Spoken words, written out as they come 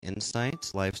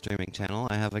Insights live streaming channel.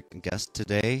 I have a guest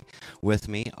today with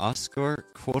me, Oscar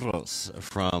Curros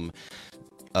from,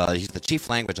 he's the Chief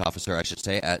Language Officer, I should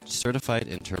say, at Certified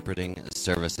Interpreting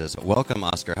Services. Welcome,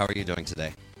 Oscar. How are you doing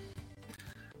today?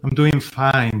 I'm doing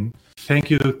fine.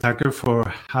 Thank you, Tucker, for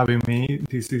having me.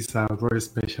 This is a very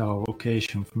special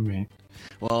occasion for me.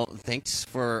 Well, thanks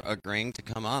for agreeing to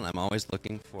come on. I'm always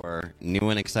looking for new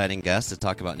and exciting guests to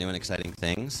talk about new and exciting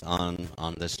things on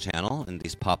this channel and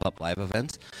these pop-up live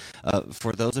events.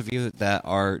 For those of you that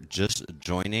are just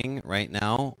joining right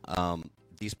now,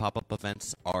 these pop-up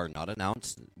events are not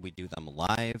announced. We do them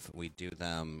live. We do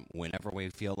them whenever we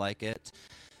feel like it.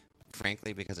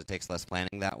 Frankly, because it takes less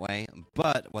planning that way.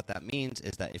 But what that means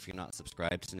is that if you're not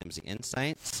subscribed to Nimdzi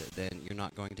Insights, then you're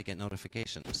not going to get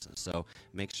notifications. So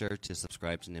make sure to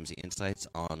subscribe to Nimdzi Insights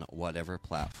on whatever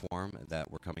platform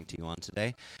that we're coming to you on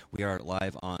today. We are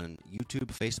live on YouTube,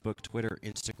 Facebook, Twitter,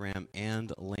 Instagram,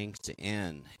 and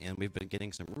LinkedIn. And we've been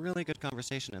getting some really good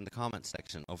conversation in the comments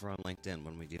section over on LinkedIn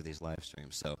when we do these live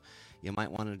streams. So you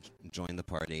might want to join the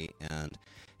party and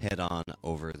head on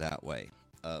over that way.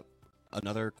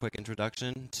 Another quick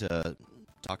introduction to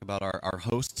talk about our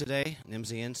host today,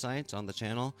 Nimdzi Insights on the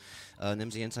channel.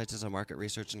 Nimdzi Insights is a market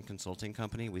research and consulting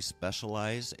company. We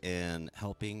specialize in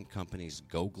helping companies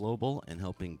go global and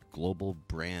helping global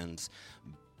brands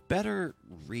better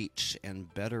reach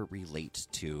and better relate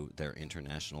to their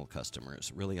international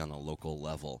customers, really on a local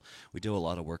level. We do a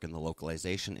lot of work in the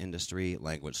localization industry,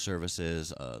 language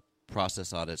services,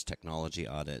 process audits, technology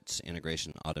audits,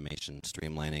 integration, automation,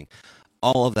 streamlining,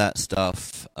 all of that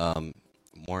stuff.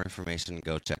 More information,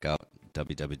 go check out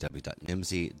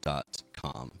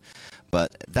www.nimdzi.com.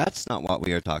 But that's not what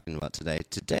we are talking about today.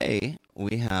 Today,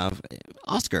 we have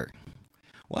Oscar.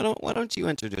 Why don't you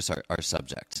introduce our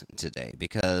subject today?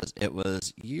 Because it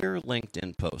was your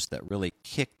LinkedIn post that really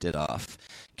kicked off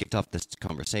this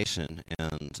conversation,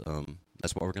 and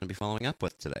that's what we're going to be following up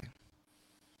with today.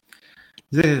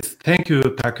 Yes, thank you,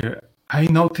 Tucker. I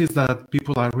noticed that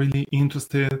people are really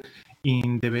interested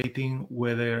in debating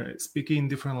whether speaking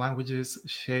different languages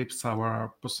shapes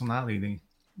our personality.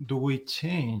 Do we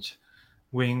change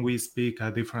when we speak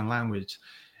a different language?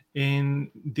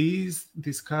 And this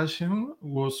discussion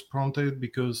was prompted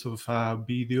because of a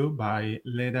video by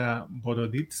Leda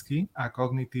Boroditsky, a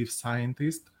cognitive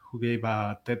scientist who gave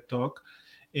a TED Talk.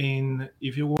 And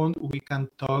if you want, we can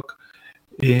talk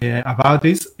about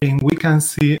this, and we can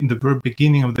see the very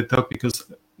beginning of the talk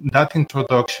because that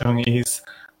introduction is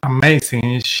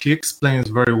amazing. She explains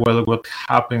very well what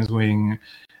happens when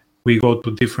we go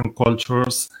to different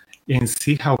cultures and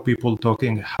see how people talk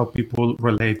and how people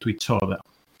relate to each other.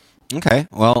 Okay,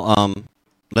 well,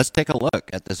 let's take a look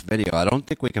at this video. I don't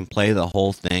think we can play the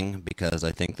whole thing because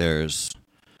I think there's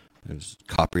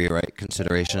copyright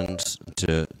considerations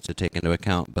to take into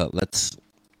account, but let's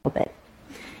start.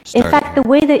 In fact, the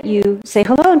way that you say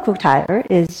hello in Kuktire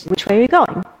is, which way are you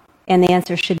going? And the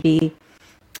answer should be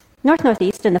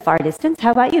north-northeast in the far distance. How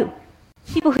about you?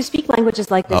 People who speak languages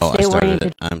like this stay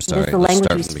oriented. I'm sorry. Does the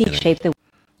language you speak shape the...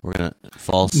 We're going to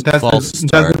false start. That's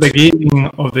the beginning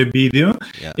of the video.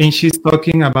 Yeah. And she's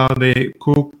talking about the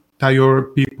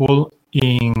Kuktire people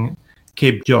in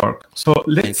Cape York. So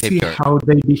let's see how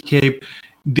they behave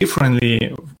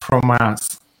differently from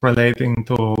us relating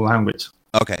to language.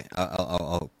 Okay,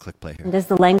 I'll click play here. Does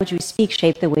the language we speak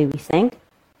shape the way we think?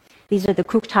 These are the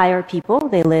Kuktire people.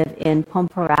 They live in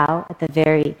Pomporao at the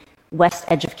very west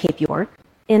edge of Cape York.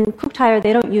 In Kuktire,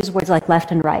 they don't use words like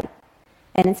left and right.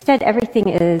 And instead, everything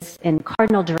is in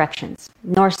cardinal directions,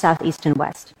 north, south, east, and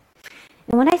west.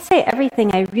 And when I say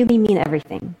everything, I really mean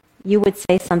everything. You would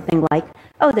say something like,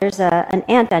 oh, there's an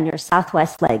ant on your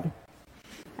southwest leg.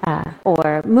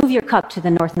 Or move your cup to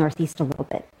the north-northeast a little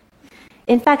bit.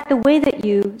 In fact, the way that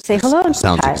you say hello in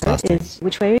Kuktire is,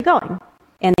 which way are you going?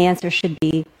 And the answer should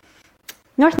be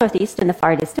north-northeast in the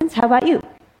far distance. How about you?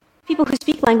 People who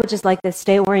speak languages like this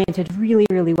stay oriented really,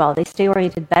 really well. They stay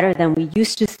oriented better than we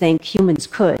used to think humans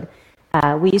could.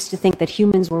 We used to think that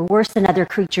humans were worse than other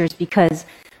creatures because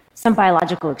some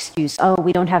biological excuse, oh,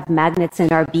 we don't have magnets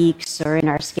in our beaks or in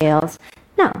our scales.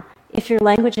 No, if your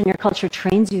language and your culture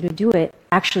trains you to do it,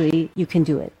 actually, you can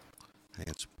do it.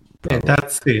 Yeah,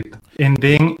 that's it. And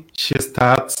then she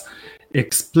starts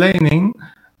explaining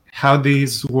how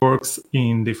this works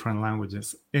in different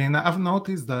languages. And I've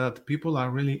noticed that people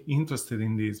are really interested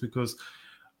in this because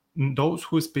those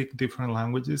who speak different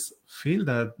languages feel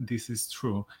that this is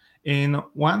true. And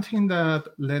one thing that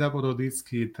Leda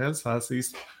Boroditsky tells us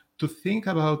is to think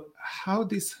about how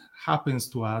this happens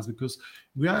to us because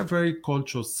we are very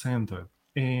culture-centered.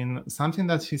 And something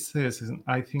that she says, and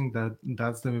I think that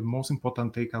that's the most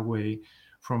important takeaway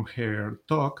from her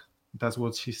talk. That's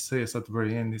what she says at the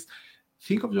very end is,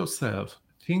 think of yourself.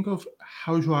 Think of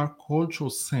how you are culture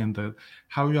centered,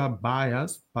 how you are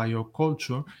biased by your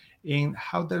culture, and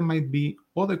how there might be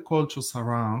other cultures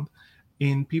around,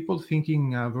 and people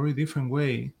thinking a very different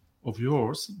way of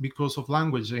yours because of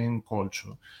language and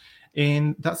culture.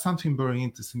 And that's something very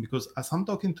interesting because as I'm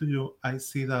talking to you, I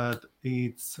see that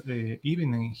it's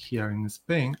evening here in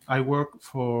Spain. I work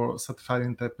for Certified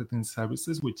Interpreting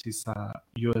Services, which is a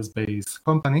US based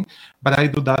company, but I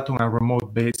do that on a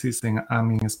remote basis and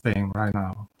I'm in Spain right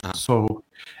now. So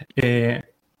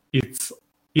it's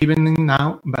evening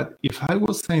now, but if I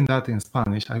was saying that in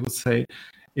Spanish, I would say,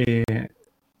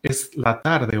 es la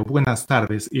tarde or buenas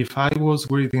tardes. If I was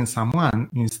greeting someone,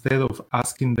 instead of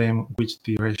asking them which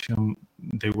direction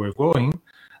they were going,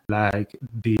 like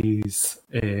these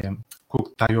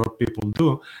cook tire people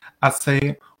do, I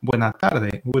say buena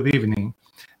tarde, good evening.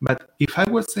 But if I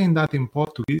was saying that in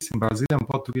Portuguese, in Brazilian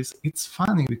Portuguese, it's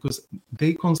funny because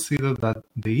they consider that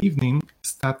the evening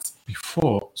starts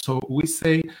before. So we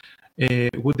say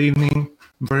good evening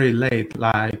very late,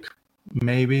 like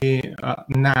maybe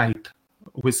night.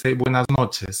 We say buenas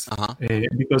noches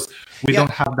because we don't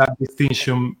have that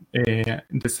distinction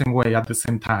the same way at the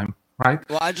same time, right?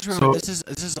 Well, I just remember this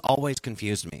has always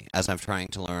confused me as I'm trying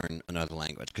to learn another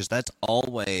language because that's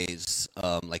always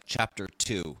like chapter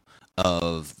 2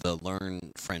 of the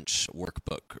Learn French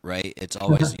workbook, right? It's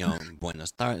always,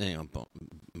 buenas tardes,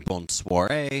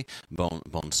 bonsoir,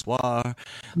 bonsoir.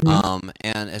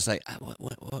 And it's like,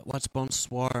 what's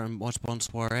bonsoir and what's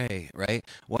bonsoir, right?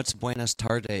 What's buenas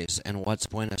tardes and what's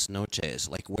buenas noches?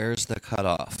 Like, where's the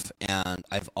cutoff? And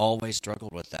I've always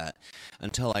struggled with that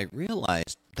until I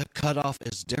realized the cutoff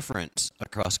is different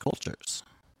across cultures.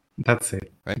 That's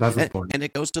it. Right? That's the point. And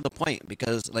it goes to the point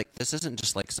because like this isn't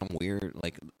just like some weird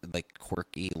like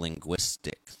quirky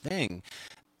linguistic thing.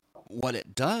 What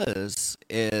it does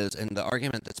is, and the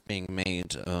argument that's being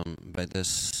made by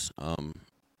this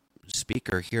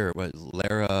speaker here,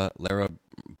 Lara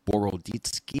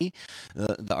Boroditsky,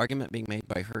 the argument being made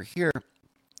by her here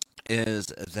is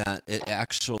that it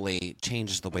actually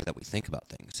changes the way that we think about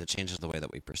things. It changes the way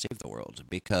that we perceive the world.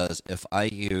 Because if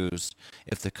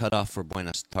the cutoff for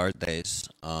buenas tardes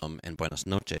and buenas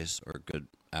noches, or good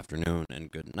afternoon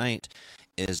and good night,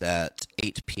 is at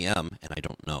 8 p.m., and I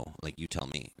don't know, like you tell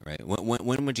me, right?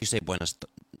 When would you say buenas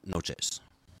noches?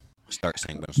 Start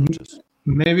saying buenas noches.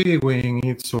 Maybe when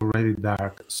it's already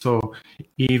dark. So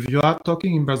if you are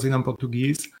talking in Brazilian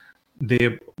Portuguese,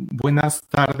 the buenas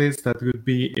tardes that would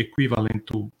be equivalent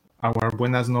to our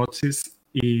buenas noches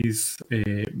is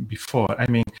before. I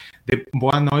mean, the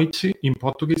boa noite in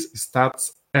Portuguese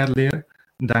starts earlier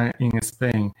than in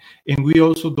Spain. And we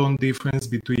also don't difference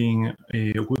between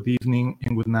good evening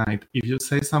and good night. If you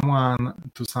say to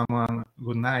someone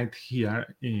good night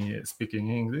here, speaking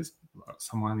English,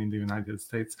 someone in the United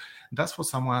States, that's for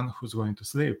someone who's going to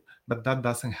sleep. But that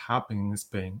doesn't happen in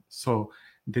Spain. So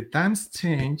the times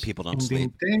change. People don't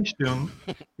sleep.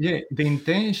 The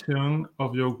intention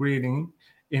of your greeting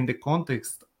and the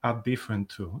context are different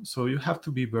too. So you have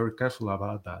to be very careful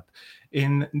about that.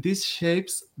 And this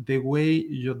shapes the way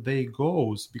your day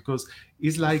goes because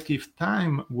it's like if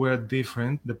time were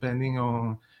different depending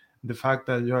on the fact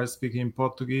that you are speaking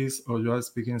Portuguese or you are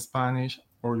speaking Spanish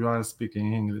or you are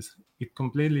speaking English. It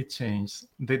completely changed.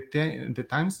 The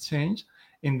times change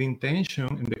and the intention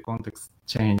and the context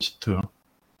change too.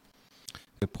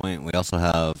 Good point. We also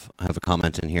have a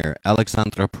comment in here.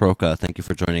 Alexandra Proka, thank you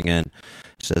for joining in.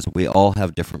 She says, we all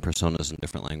have different personas in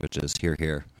different languages. Hear,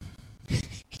 hear.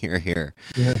 Hear, hear.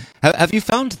 Yeah. Have you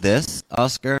found this,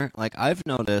 Oscar? Like, I've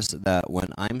noticed that when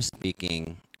I'm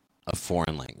speaking a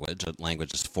foreign language, a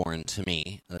language is foreign to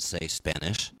me, let's say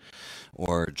Spanish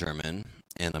or German,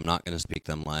 and I'm not going to speak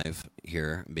them live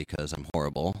here because I'm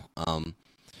horrible.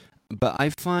 But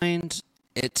I find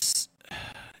it's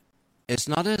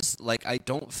not as, like, I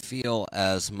don't feel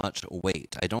as much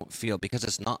weight. I don't feel, because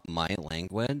it's not my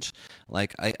language,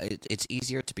 like, it's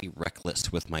easier to be reckless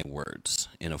with my words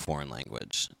in a foreign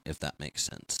language, if that makes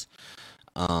sense.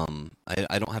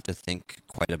 I don't have to think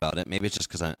quite about it. Maybe it's just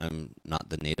because I'm not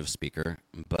the native speaker,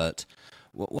 but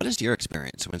what is your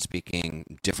experience when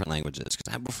speaking different languages?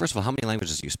 Well, first of all, how many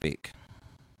languages do you speak?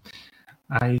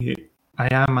 I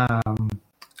am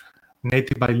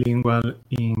native bilingual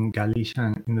in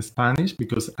Galician in Spanish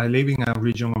because I live in a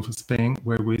region of Spain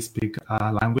where we speak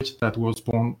a language that was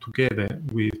born together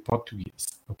with Portuguese,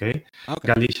 okay?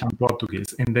 Galician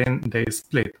Portuguese, and then they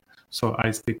split. So I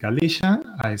speak Galician,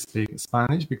 I speak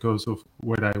Spanish because of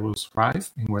where I was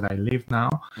raised and where I live now.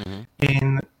 Mm-hmm.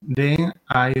 And then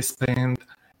I spent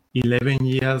 11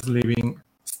 years living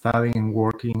studying and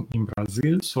working in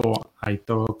Brazil, so I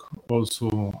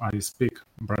speak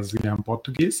Brazilian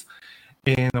Portuguese.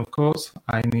 And of course,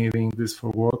 I need English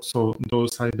for work. So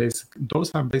those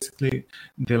are basically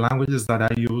the languages that I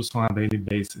use on a daily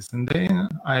basis. And then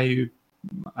I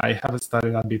have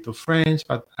studied a bit of French,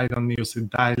 but I don't use it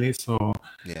daily. So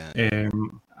Yeah.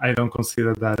 I don't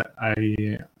consider that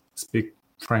I speak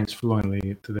French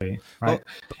fluently today, right?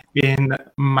 Well, And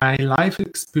my life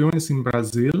experience in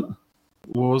Brazil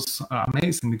was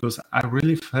amazing because I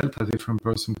really felt a different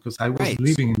person because I was right.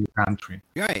 living in the country.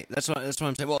 Right. That's what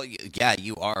I'm saying. Well, yeah,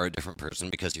 you are a different person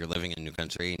because you're living in a new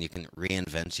country and you can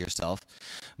reinvent yourself.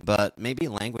 But maybe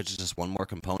language is just one more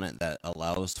component that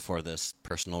allows for this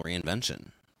personal reinvention,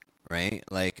 right?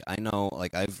 Like I know,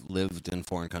 like I've lived in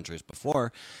foreign countries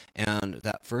before, and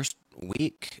that first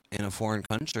week in a foreign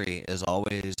country is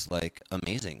always like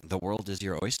amazing. The world is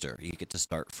your oyster. You get to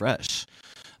start fresh.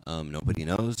 Nobody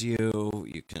knows you.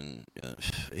 You can,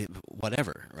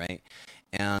 whatever, right?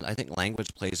 And I think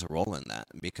language plays a role in that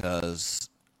because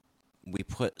we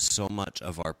put so much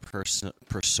of our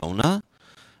persona,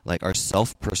 like our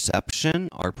self perception,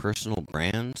 our personal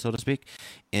brand, so to speak,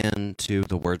 into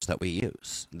the words that we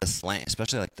use, the slang,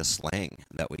 especially like the slang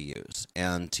that we use.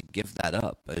 And to give that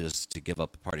up is to give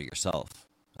up a part of yourself,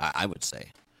 I would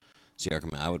say. It's the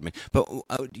argument I would make. But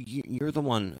you're the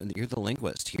one, you're the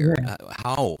linguist here. Yeah.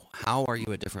 How are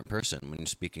you a different person when you're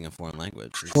speaking a foreign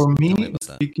language? For Tell me me, about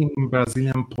that. speaking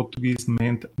Brazilian Portuguese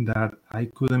meant that I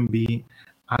couldn't be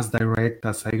as direct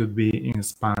as I could be in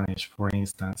Spanish, for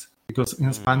instance. Because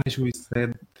in Mm, Spanish, we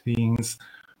said things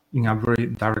in a very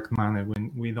direct manner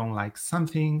when we don't like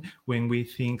something, when we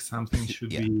think something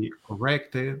should yeah. be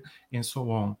corrected, and so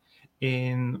on.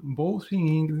 And both in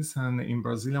English and in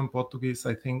Brazilian Portuguese,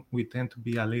 I think we tend to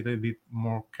be a little bit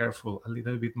more careful, a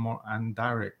little bit more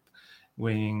indirect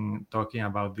when talking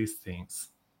about these things.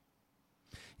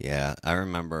 Yeah, I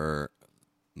remember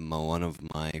one of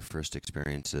my first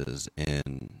experiences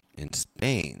in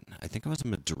Spain. I think I was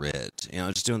in Madrid.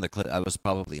 Just doing the clip. I was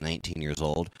probably 19 years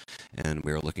old, and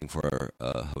we were looking for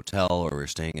a hotel, or we were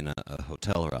staying in a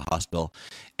hotel or a hostel,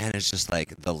 and it's just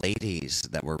like the ladies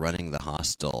that were running the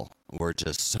hostel were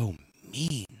just so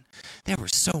mean. They were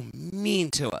so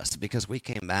mean to us because we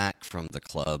came back from the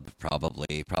club,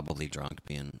 probably drunk,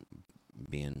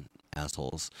 being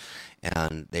assholes,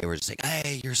 and they were just like,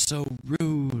 "Hey, you're so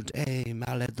rude. Hey,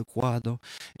 maleducado."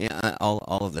 Yeah, all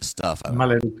of this stuff.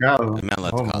 Maleducado.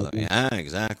 Oh my Maleducado. God. Yeah,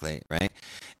 exactly. Right.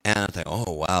 And I think,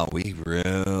 oh wow, we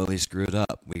really screwed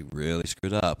up. We really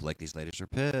screwed up. Like these ladies are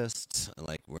pissed.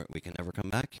 Like we can never come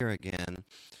back here again.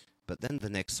 But then the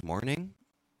next morning,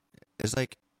 it's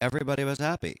like everybody was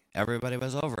happy. Everybody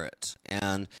was over it.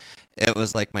 And it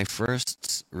was like my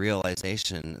first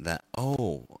realization that,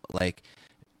 oh, like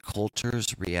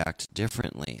cultures react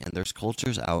differently. And there's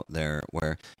cultures out there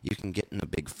where you can get in a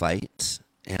big fight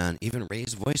and even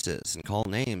raise voices and call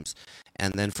names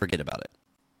and then forget about it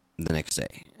the next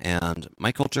day. And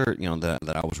my culture,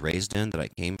 that I was raised in, that I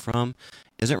came from,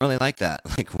 isn't really like that.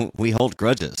 Like we hold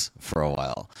grudges for a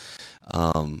while.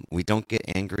 We don't get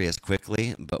angry as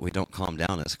quickly, but we don't calm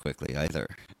down as quickly either.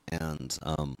 And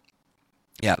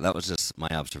yeah, that was just my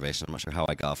observation. I'm not sure how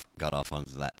I got off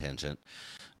onto that tangent,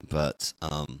 but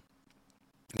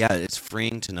yeah, it's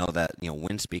freeing to know that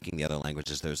when speaking the other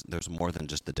languages, there's more than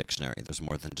just the dictionary. There's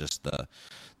more than just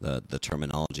the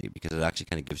terminology because it actually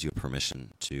kind of gives you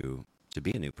permission to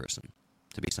be a new person,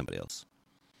 to be somebody else.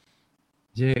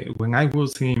 Yeah, when I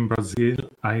was in Brazil,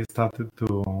 I started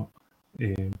to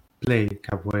uh, play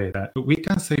capoeira. We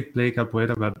can say play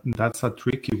capoeira, but that's a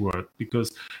tricky word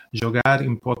because jogar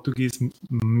in Portuguese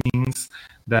means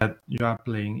that you are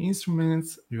playing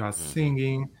instruments, you are Hmm.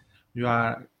 singing, you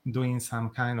are doing some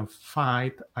kind of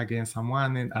fight against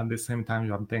someone, and at the same time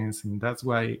you are dancing. That's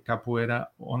why capoeira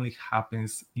only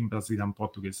happens in Brazilian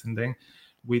Portuguese. And then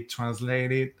we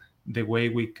translate it the way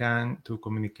we can to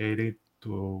communicate it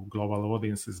to global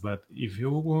audiences. But if you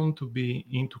want to be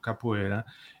into capoeira,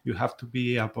 you have to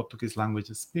be a Portuguese language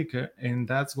speaker. And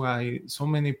that's why so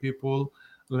many people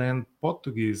learn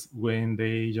Portuguese when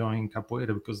they join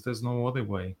capoeira because there's no other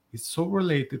way. It's so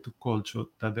related to culture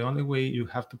that the only way you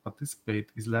have to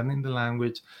participate is learning the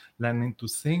language, learning to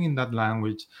sing in that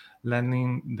language,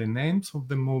 learning the names of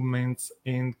the movements,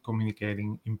 and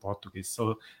communicating in Portuguese.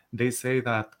 So they say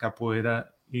that capoeira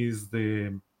is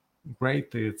the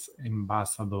greatest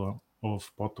ambassador of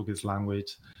Portuguese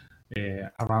language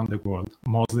around the world,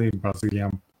 mostly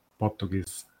Brazilian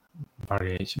Portuguese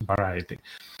variety.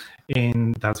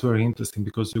 And that's very interesting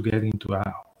because you get into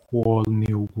a whole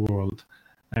new world.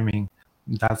 I mean,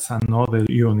 that's another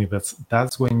universe.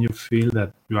 That's when you feel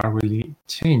that you are really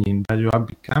changing, that you are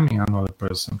becoming another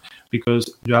person,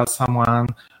 because you are someone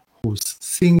who's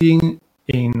singing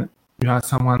and you are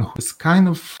someone who's kind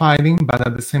of fighting, but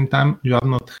at the same time you are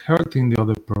not hurting the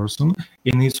other person.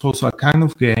 And it's also a kind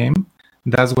of game.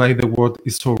 That's why the word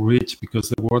is so rich, because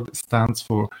the word stands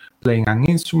for playing an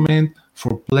instrument,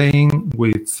 for playing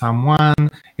with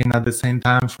someone, and at the same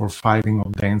time for fighting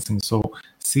or dancing. So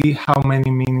see how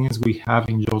many meanings we have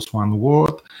in just one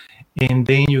word. And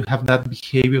then you have that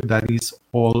behavior that is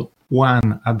all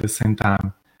one at the same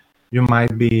time. You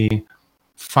might be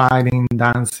fighting,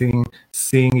 dancing,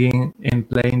 singing, and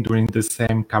playing during the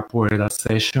same capoeira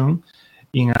session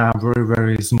in a very,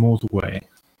 very smooth way.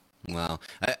 Wow.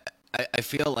 I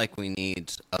feel like we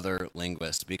need other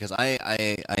linguists because I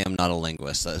am not a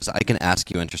linguist. So I can ask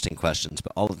you interesting questions,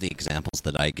 but all of the examples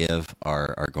that I give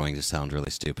are going to sound really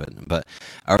stupid. But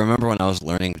I remember when I was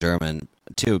learning German,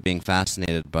 too, being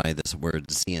fascinated by this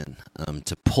word sehen,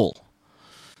 to pull.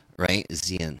 Right?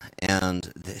 Zien.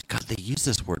 And God, they use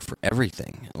this word for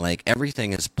everything. Like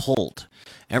everything is pulled.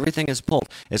 Everything is pulled.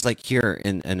 It's like here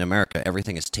in America,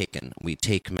 everything is taken. We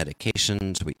take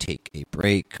medications, we take a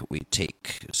break, we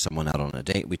take someone out on a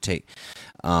date, we take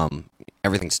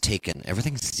everything's taken.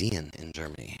 Everything's Zien in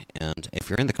Germany. And if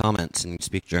you're in the comments and you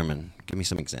speak German, give me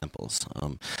some examples.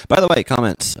 By the way,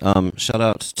 comments. Shout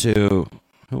out to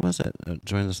who was it?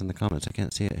 Join us in the comments. I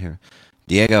can't see it here.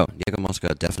 Diego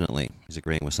Mosca, definitely. He's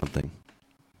agreeing with something.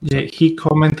 Yeah, he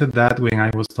commented that when I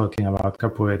was talking about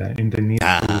capoeira and the need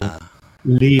to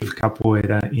leave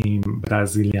capoeira in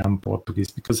Brazilian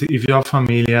Portuguese. Because if you are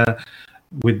familiar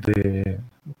with the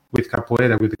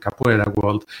capoeira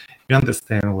world, you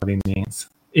understand what it means.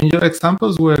 And your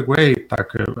examples were great,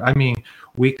 Tucker. I mean,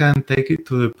 we can take it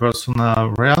to the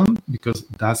personal realm because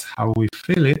that's how we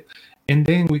feel it. And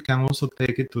then we can also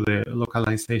take it to the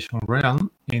localization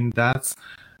realm, and that's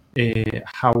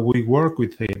how we work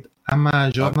with it. I'm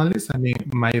a journalist. I mean,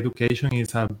 my education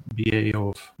is a BA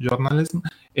of journalism,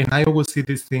 and I always see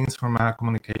these things from a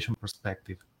communication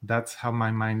perspective. That's how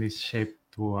my mind is shaped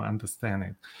to understand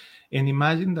it. And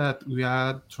imagine that we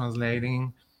are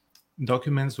translating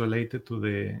documents related to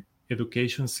the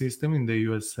education system in the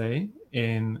USA,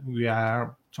 and we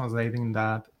are translating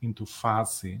that into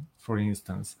Farsi, for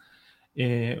instance.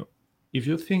 Uh, if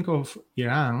you think of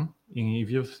Iran, and if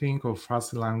you think of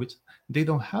Farsi language, they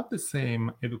don't have the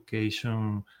same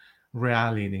education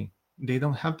reality. They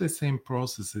don't have the same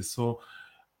processes. So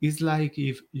it's like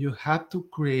if you had to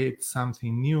create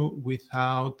something new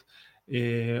without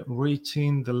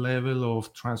reaching the level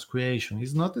of transcreation.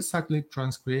 It's not exactly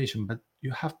transcreation, but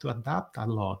you have to adapt a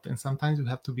lot. And sometimes you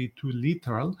have to be too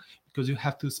literal because you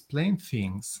have to explain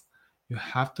things. You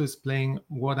have to explain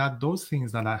what are those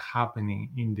things that are happening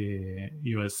in the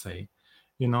USA.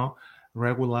 You know,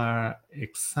 regular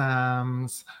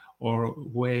exams or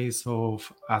ways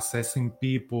of assessing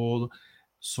people,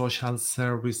 social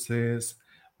services,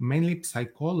 mainly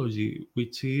psychology,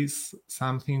 which is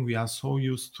something we are so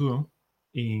used to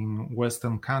in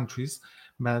Western countries,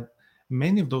 but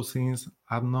many of those things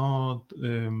are not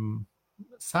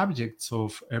subjects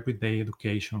of everyday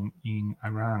education in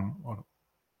Iran or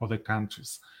other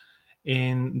countries.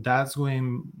 And that's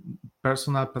when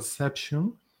personal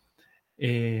perception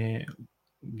uh,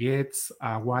 gets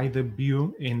a wider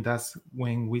view, and that's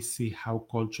when we see how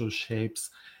culture shapes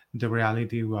the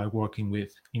reality we are working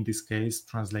with. In this case,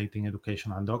 translating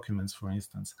educational documents, for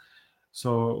instance.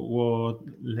 So what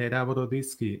Lera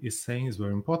Boroditsky is saying is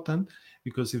very important,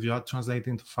 because if you are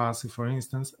translating to Farsi, for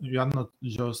instance, you are not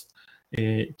just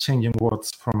changing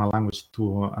words from a language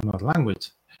to another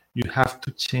language. You have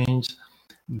to change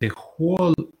the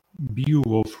whole view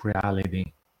of reality,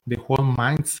 the whole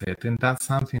mindset, and that's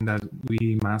something that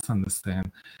we must understand.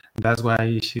 That's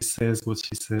why she says what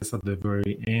she says at the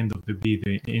very end of the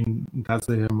video, and that's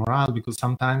the morale, because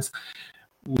sometimes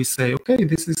we say, okay,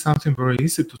 this is something very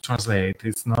easy to translate.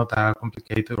 It's not a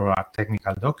complicated or a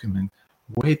technical document.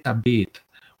 Wait a bit.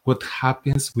 What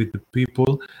happens with the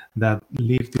people that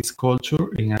live this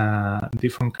culture in a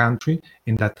different country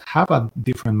and that have a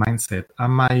different mindset?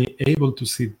 Am I able to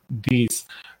see this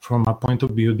from a point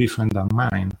of view different than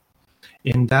mine?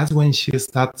 And that's when she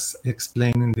starts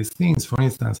explaining these things. For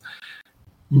instance,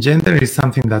 gender is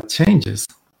something that changes.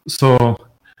 So,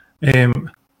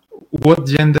 um, what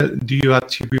gender do you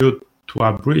attribute to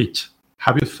a bridge?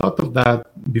 Have you thought of that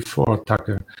before,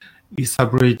 Tucker? Is a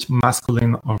bridge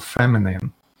masculine or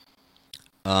feminine?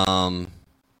 Die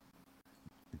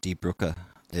Brücke.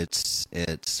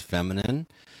 It's feminine.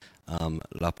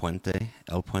 La Puente,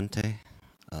 El Puente.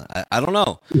 I don't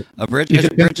know. A bridge, It a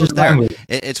depends bridge on is the there. language.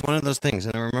 It's one of those things.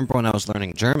 And I remember when I was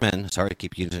learning German. Sorry to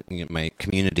keep using my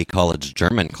community college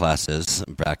German classes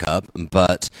back up,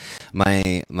 but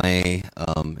my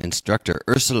instructor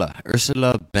Ursula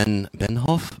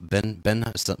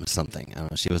something. I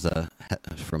don't know. She was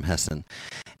from Hessen,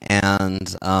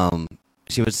 and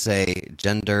she would say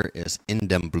gender is in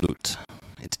dem Blut.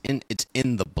 It's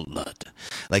in the blood.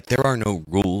 Like there are no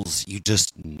rules, you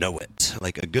just know it.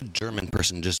 Like a good German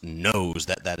person just knows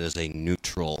that that is a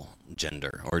neutral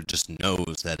gender, or just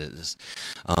knows that it is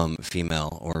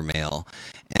female or male.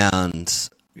 And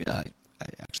yeah, I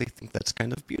actually think that's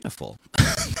kind of beautiful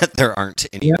that there aren't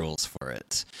any Yeah. rules for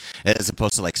it, as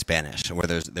opposed to like Spanish, where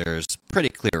there's pretty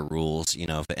clear rules. You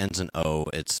know, if it ends in O,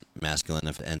 it's masculine.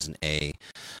 If it ends in A,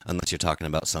 unless you're talking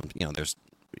about some, there's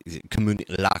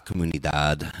la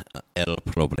comunidad, el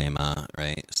problema,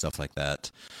 right? Stuff like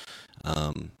that.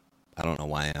 I don't know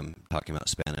why I'm talking about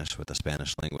Spanish with a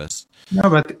Spanish linguist. No,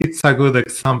 but it's a good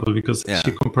example because Yeah.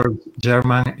 she compared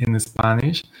German and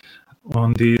Spanish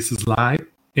on this slide.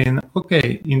 And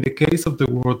okay, in the case of the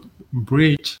word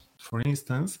bridge, for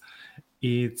instance,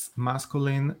 it's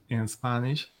masculine in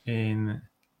Spanish, and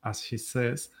as she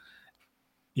says,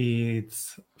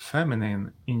 it's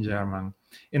feminine in German.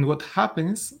 And what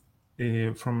happens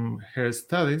from her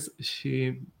studies,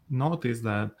 she noticed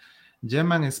that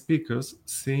German speakers,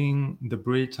 seeing the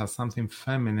bridge as something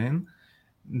feminine,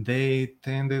 they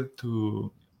tended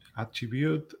to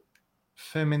attribute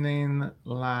feminine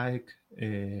like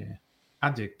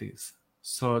adjectives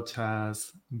such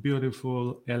as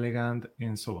beautiful, elegant,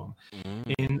 and so on.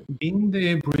 In being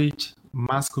the bridge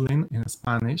masculine in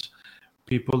Spanish,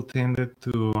 people tended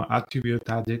to attribute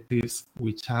adjectives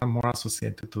which are more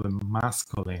associated to the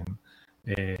masculine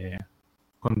uh,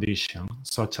 condition,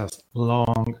 such as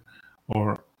long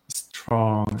or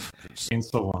strong, and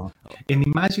so on. And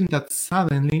imagine that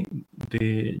suddenly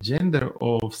the gender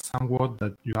of some word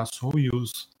that you are so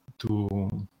used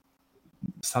to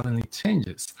suddenly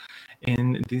changes.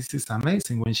 And this is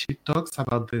amazing. When she talks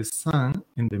about the sun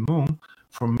and the moon,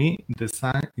 for me, the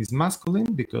sun is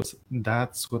masculine because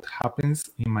that's what happens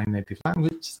in my native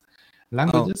languages.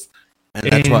 And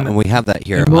that's why we have that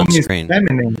here the moon on is screen.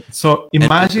 feminine. So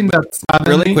imagine that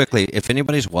suddenly, Really quickly, if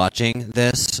anybody's watching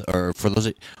this, or for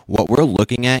those, what we're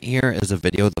looking at here is a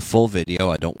video, the full video.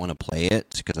 I don't want to play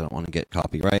it because I don't want to get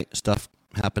copyright stuff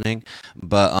happening.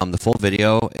 But the full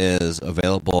video is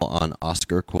available on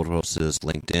Oscar Curros'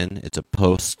 LinkedIn. It's a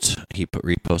post. He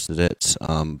reposted it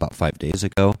about 5 days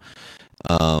ago.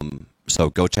 So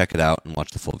go check it out and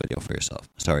watch the full video for yourself.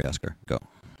 Sorry, Oscar. Go.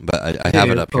 But I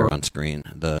have it up here on screen.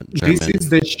 The German. This is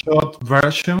the short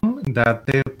version that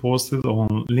they posted on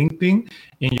LinkedIn,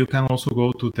 and you can also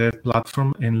go to their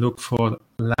platform and look for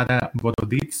Lara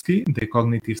Boroditsky, the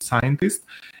cognitive scientist,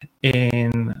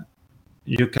 and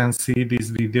you can see this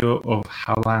video of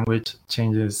how language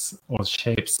changes or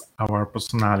shapes our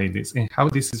personalities and how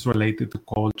this is related to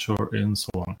culture and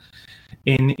so on.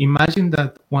 And imagine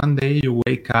that one day you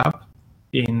wake up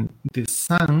and the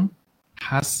sun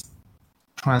has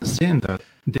transgender.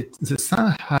 The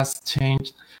sun has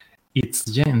changed its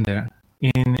gender.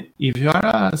 And if you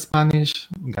are a Spanish,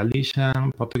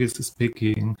 Galician, Portuguese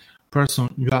speaking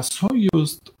person, you are so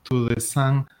used to the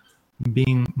sun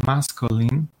being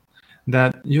masculine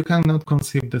that you cannot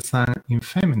conceive the sun in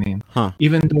feminine,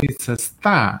 even though it's a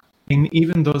star. And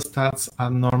even though stars are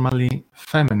normally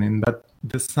feminine, but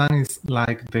the sun is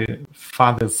like the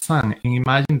father's son. And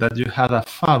imagine that you had a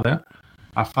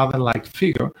father-like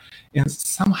figure, and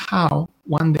somehow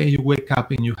one day you wake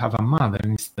up and you have a mother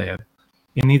instead.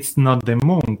 And it's not the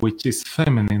moon, which is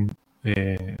feminine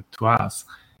to us,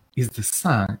 it's the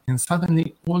sun. And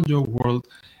suddenly all your world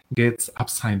gets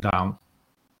upside down.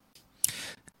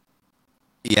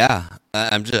 Yeah,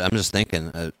 I'm just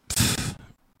thinking.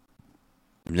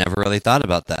 Never really thought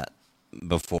about that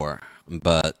before,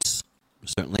 but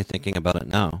certainly thinking about it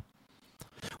now.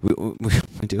 We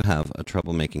do have a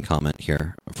troublemaking comment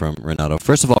here from Renato.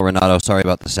 First of all, Renato, sorry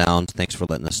about the sound. Thanks for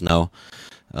letting us know.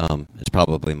 It's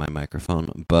probably my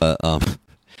microphone, but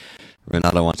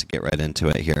Renato wants to get right into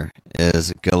it here.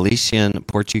 Is Galician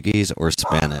Portuguese or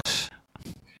Spanish?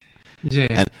 Yeah.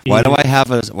 And why do I have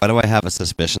a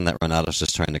suspicion that Renato's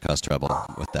just trying to cause trouble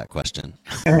with that question?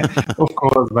 Of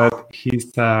course, but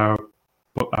he's a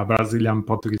Brazilian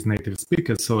Portuguese native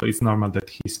speaker, so it's normal that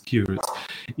he's curious.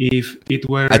 If it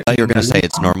were, I thought you were going to say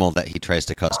it's normal that he tries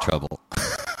to cause trouble.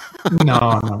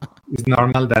 No, it's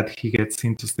normal that he gets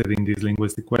interested in these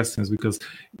linguistic questions because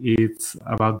it's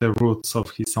about the roots of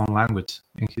his own language,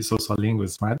 and he's also a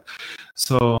linguist, right?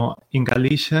 So in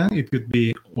Galician, it could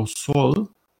be o sol,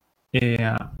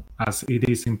 as it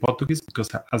is in Portuguese, because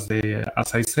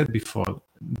as I said before,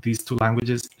 these two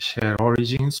languages share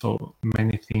origins, so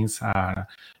many things are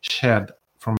shared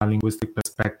from a linguistic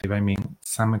perspective. I mean,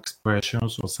 some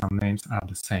expressions or some names are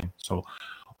the same. So,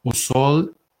 o sol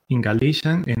in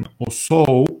Galician and o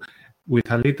sou with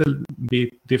a little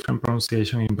bit different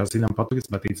pronunciation in Brazilian Portuguese,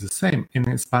 but it's the same. And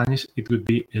in Spanish, it would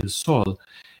be el sol.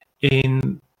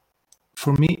 And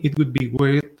for me, it would be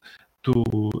weird to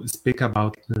speak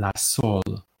about la sol,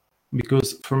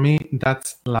 because for me,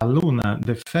 that's la luna.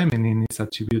 The feminine is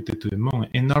attributed to the moon.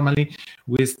 And normally,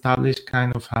 we establish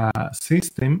kind of a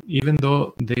system, even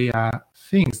though they are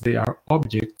things, they are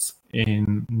objects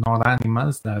and not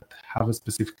animals that have a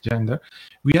specific gender.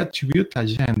 We attribute a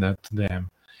gender to them.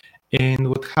 And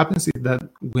what happens is that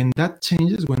when that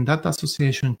changes, when that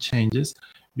association changes,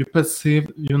 you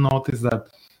notice that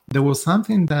there was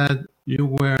something that you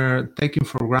were taking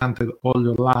for granted all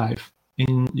your life,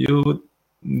 and you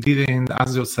didn't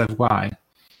ask yourself why.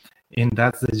 And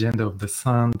that's the gender of the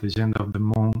sun, the gender of the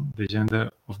moon, the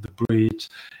gender of the bridge,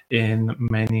 and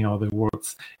many other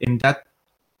words. And that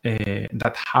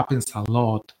happens a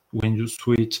lot when you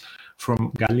switch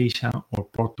from Galician or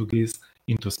Portuguese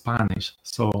into Spanish.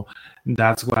 So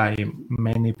that's why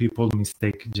many people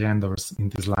mistake genders in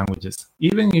these languages.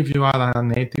 Even if you are a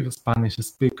native Spanish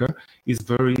speaker, it's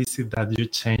very easy that you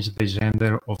change the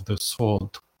gender of the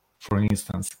salt, for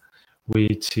instance,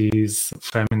 which is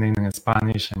feminine in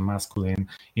Spanish and masculine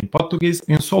in Portuguese,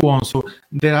 and so on. So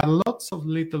there are lots of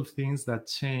little things that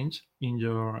change in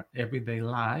your everyday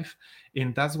life.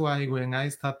 And that's why when I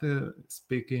started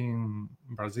speaking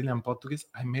Brazilian Portuguese,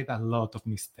 I made a lot of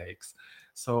mistakes.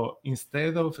 So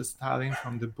instead of studying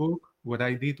from the book, what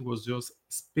I did was just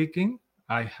speaking.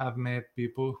 I have met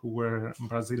people who were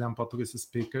Brazilian Portuguese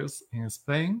speakers in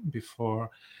Spain before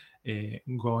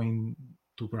going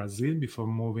to Brazil, before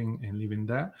moving and living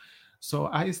there. So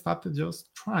I started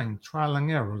just trying, trial and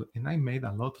error, and I made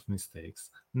a lot of mistakes.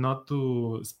 Not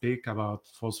to speak about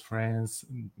false friends,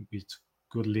 which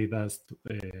could lead us to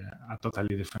a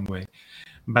totally different way.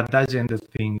 But that gender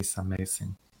thing is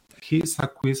amazing. Here's a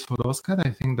quiz for Oscar.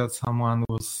 I think that someone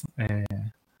was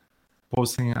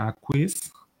posting a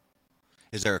quiz.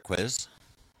 Is there a quiz?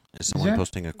 Is someone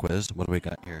posting a quiz? What do we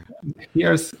got here?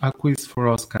 Here's a quiz for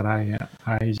Oscar.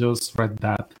 I just read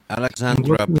that.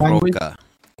 Alexandra Proca.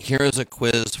 Here is a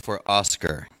quiz for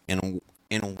Oscar. In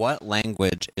what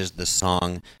language is the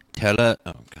song Terra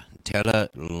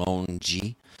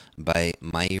Longi by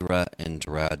Mayra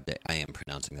Andrade? I am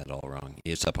pronouncing that all wrong.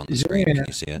 It's up on the screen. Can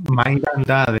you see it? Mayra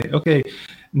Andrade. Okay,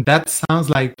 that sounds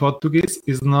like Portuguese.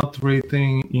 It's not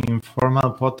written in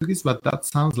formal Portuguese, but that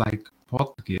sounds like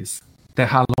Portuguese.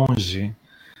 Terra Longe.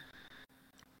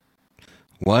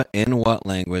 In what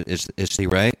language is she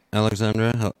right,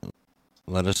 Alexandra?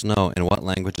 Let us know. In what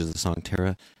language is the song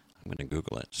Terra? I'm going to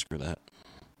Google it. Screw that.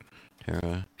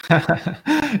 Terra.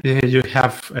 Yeah, you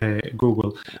have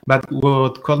Google. But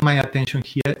what caught my attention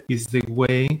here is the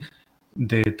way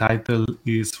the title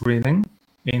is written,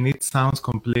 and it sounds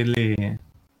completely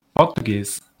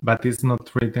Portuguese, but it's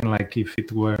not written like if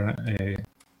it were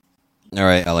all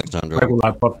right, Alexandra.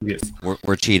 Regular Portuguese.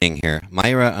 We're cheating here.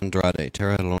 Mayra Andrade,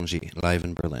 Terra Longi, live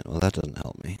in Berlin. Well, that doesn't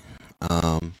help me.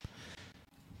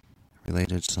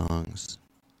 Related songs.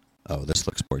 Oh, this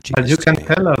looks Portuguese. But you can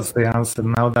tell us the answer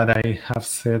now that I have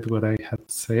said what I had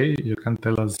to say. You can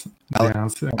tell us the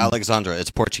answer. Alexandra,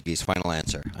 it's Portuguese. Final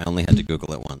answer. I only had to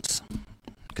Google it once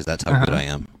because that's how good I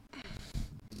am.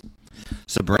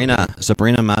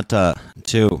 Sabrina Mata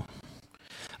 2.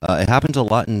 It happens a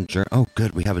lot in German. Oh,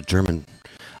 good. We have a German.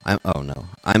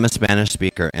 I'm a Spanish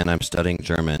speaker and I'm studying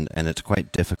German, and it's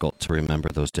quite difficult to remember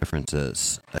those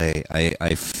differences.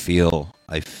 I feel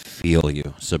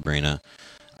you, Sabrina.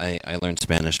 I learned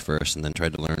Spanish first and then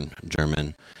tried to learn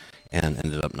German, and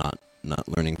ended up not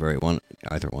learning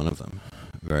either one of them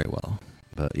very well.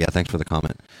 But yeah, thanks for the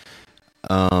comment.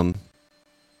 I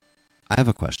have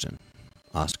a question,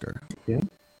 Oscar. Yeah.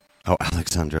 Oh,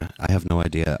 Alexandra, I have no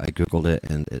idea. I Googled it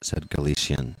and it said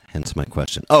Galician, hence my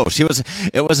question. Oh,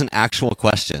 it was an actual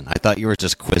question. I thought you were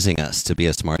just quizzing us to be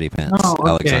a smarty pants, oh, okay.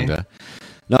 Alexandra.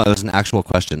 No, it was an actual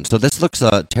question. So this looks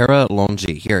Terra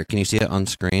Longi. Here, can you see it on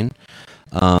screen?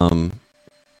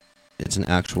 It's an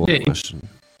actual question.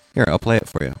 Here, I'll play it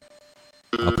for you.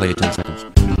 I'll play you 10 seconds.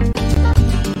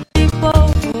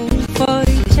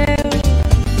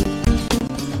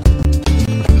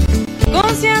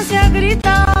 Consciência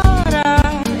gritara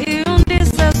e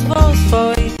desses voz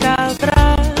foi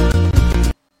cabra.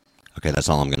 Okay, that's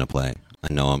all I'm gonna play.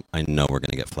 I know we're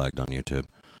gonna get flagged on YouTube.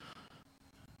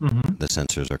 Mm-hmm. The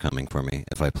censors are coming for me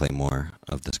if I play more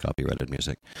of this copyrighted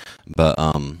music. But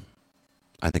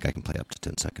I think I can play up to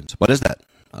 10 seconds. What is that,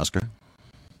 Oscar?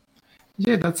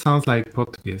 Yeah, that sounds like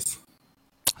Portuguese.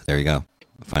 There you go.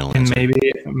 Final And answer.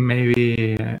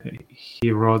 maybe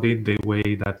he wrote it the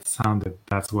way that sounded.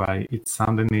 That's why it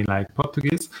sounded me like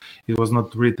Portuguese. It was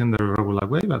not written the regular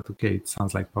way, but okay, it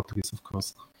sounds like Portuguese, of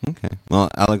course. Okay. Well,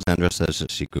 Alexandra says that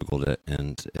she Googled it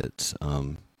and it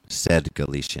said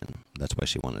Galician. That's why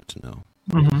she wanted to know.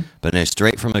 Mm-hmm. But no,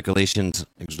 straight from a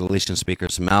Galician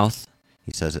speaker's mouth,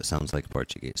 he says it sounds like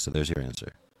Portuguese. So there's your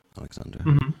answer, Alexandra.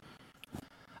 Mm-hmm.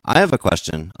 I have a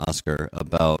question, Oscar,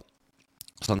 about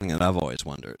something that I've always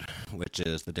wondered, which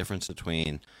is the difference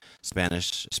between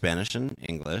Spanish and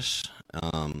English,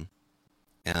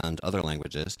 and other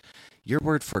languages. Your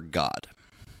word for God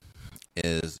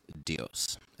is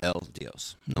Dios, el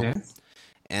Dios. No? Yes.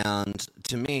 And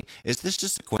to me, is this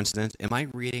just a coincidence? Am I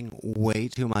reading way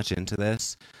too much into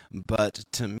this? But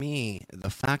to me, the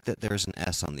fact that there's an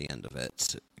S on the end of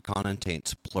it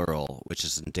connotates plural, which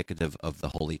is indicative of the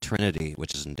Holy Trinity,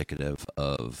 which is indicative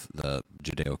of the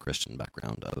Judeo-Christian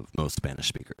background of most Spanish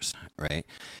speakers, right?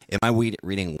 Am I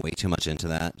reading way too much into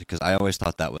that? Because I always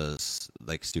thought that was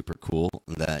like super cool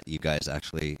that you guys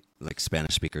actually, like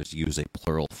Spanish speakers, use a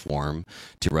plural form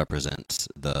to represent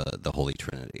the Holy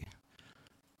Trinity.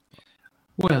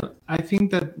 Well, I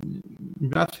think that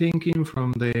you are thinking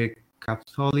from the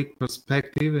Catholic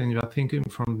perspective and you are thinking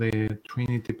from the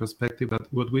Trinity perspective.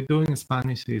 But what we do in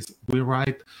Spanish is we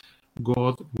write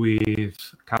God with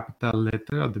capital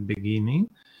letter at the beginning,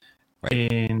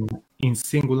 Right. and in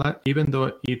singular, even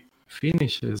though it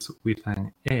finishes with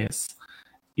an S,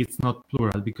 it's not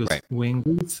plural because Right. when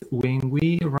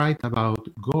we write about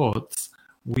gods,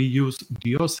 we use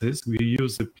dioses, we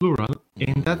use the plural,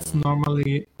 and that's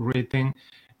normally written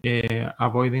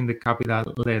avoiding the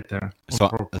capital letter. So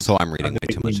I'm reading at the way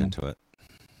too much beginning. into it.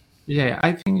 Yeah,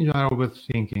 I think you are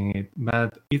overthinking it,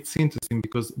 but it's interesting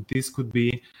because this could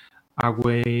be a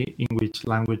way in which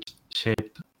language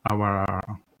shaped our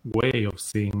way of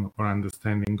seeing or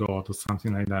understanding God or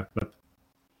something like that. But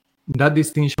that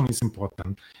distinction is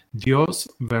important. Dios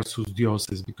versus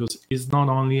dioses, because it's not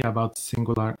only about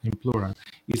singular and plural.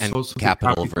 It's And also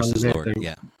capital the versus capital Lord, letter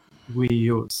yeah. we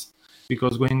use.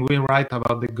 Because when we write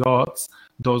about the gods,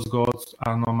 those gods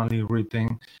are normally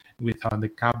written without the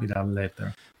capital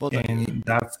letter. Well, And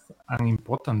that's an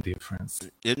important difference.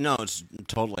 No, it's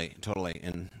totally.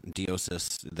 In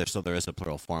Diosis, there is a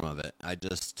plural form of it. I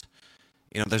just,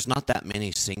 there's not that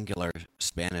many singular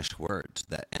Spanish words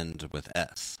that end with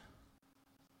S.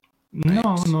 No,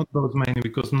 Right. not those many,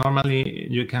 because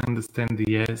normally you can understand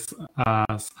the S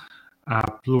as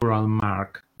a plural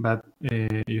mark, but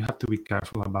you have to be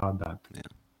careful about that.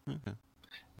 Yeah. Okay.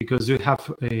 Because you have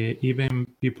even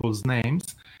people's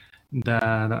names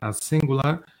that are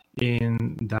singular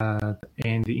and that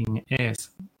end in S.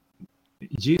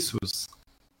 Jesus,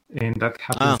 and that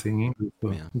happens in English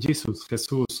too. Yeah. Jesus,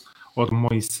 Jesus, or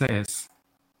Moises,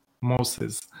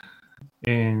 Moses.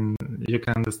 And you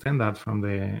can understand that from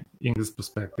the English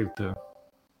perspective too.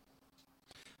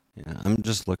 Yeah, I'm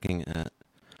just looking at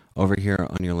over here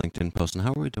on your LinkedIn post, and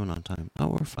how are we doing on time? Oh,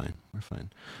 we're fine.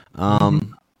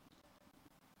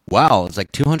 Wow, it's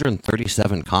like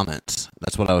 237 comments.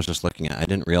 That's what I was just looking at. I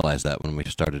didn't realize that when we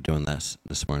started doing this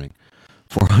morning.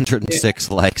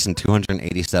 406 likes and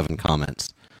 287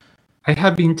 comments. I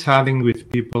have been chatting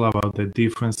with people about the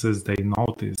differences they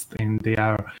noticed, and they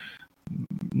are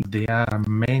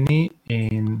many,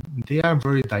 and they are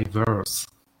very diverse.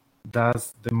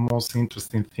 That's the most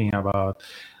interesting thing about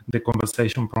the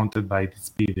conversation prompted by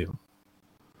this video.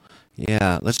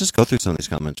 Yeah, let's just go through some of these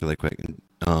comments really quick.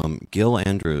 Gil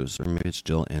Andrews, or maybe it's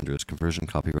Jill Andrews, conversion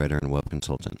copywriter and web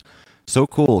consultant. So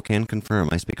cool, can confirm.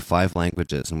 I speak 5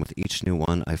 languages, and with each new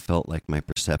one, I felt like my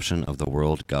perception of the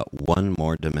world got one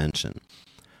more dimension.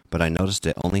 But I noticed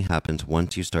it only happens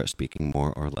once you start speaking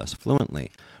more or less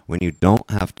fluently, when you don't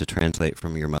have to translate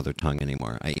from your mother tongue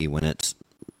anymore, i.e. when it's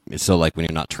so like when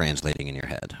you're not translating in your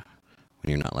head,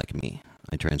 when you're not like me.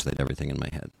 I translate everything in my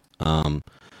head.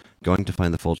 Going to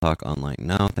find the full talk online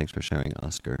now. Thanks for sharing,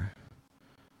 Oscar.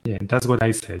 Yeah, that's what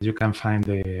I said. You can find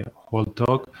the whole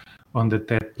talk on the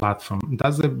TED platform.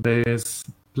 That's the best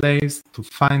place to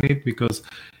find it because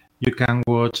you can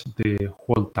watch the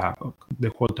whole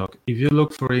talk. If you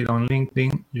look for it on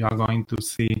LinkedIn, you are going to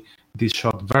see the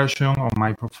short version on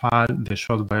my profile, the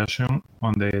short version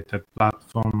on the TED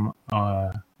platform,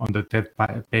 on the TED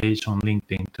page on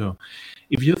LinkedIn too.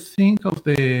 If you think of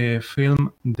the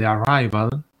film The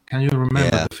Arrival, can you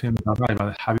remember the film The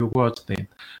Arrival? Have you watched it?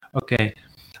 Okay.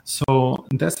 So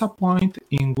there's a point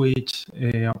in which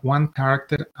one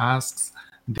character asks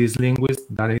this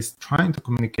linguist that is trying to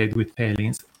communicate with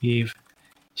aliens if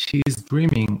she is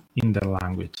dreaming in the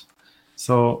language.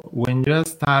 So when you are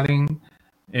studying,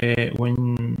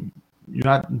 when you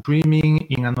are dreaming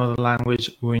in another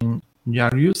language, when you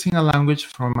are using a language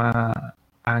from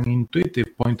an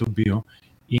intuitive point of view,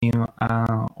 in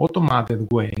an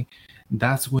automated way,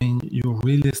 that's when you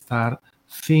really start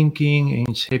thinking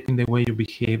and shaping the way you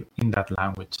behave in that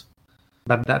language.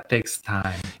 But that takes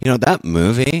time. You know, that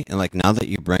movie, and like now that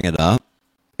you bring it up,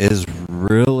 is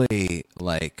really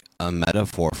like a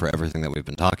metaphor for everything that we've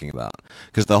been talking about.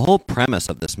 Because the whole premise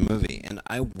of this movie, and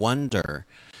I wonder,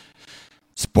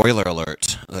 spoiler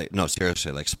alert, like no,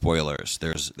 seriously, like spoilers.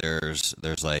 There's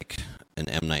like an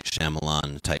M. Night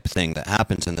Shyamalan type thing that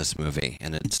happens in this movie,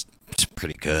 and it's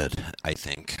pretty good, I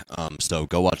think. So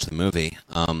go watch the movie.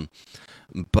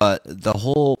 But the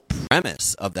whole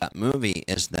premise of that movie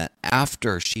is that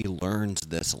after she learns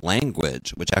this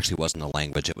language, which actually wasn't a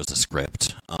language, it was a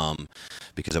script,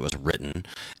 because it was written.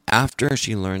 After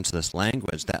she learns this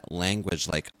language, that language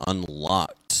like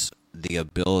unlocked the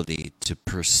ability to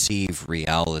perceive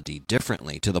reality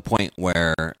differently, to the point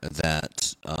where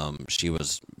that she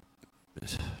was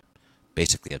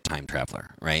basically a time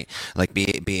traveler, right? Like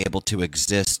be able to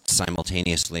exist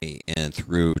simultaneously and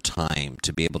through time,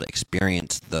 to be able to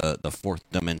experience the fourth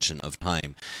dimension of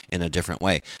time in a different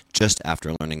way, just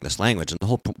after learning this language. And the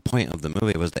whole point of the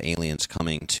movie was the aliens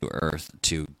coming to Earth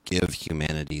to give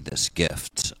humanity this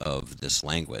gift of this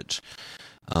language.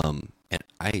 And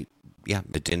I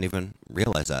didn't even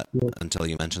realize that until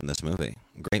you mentioned this movie.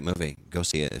 Great movie. Go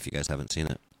see it if you guys haven't seen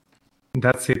it.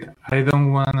 That's it. I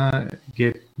don't want to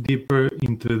get deeper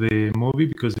into the movie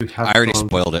because we have. I already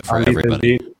spoiled it for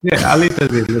everybody. A little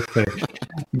bit, let's say.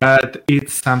 But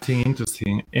it's something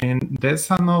interesting. And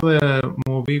there's another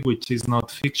movie which is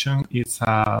not fiction, it's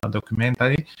a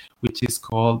documentary, which is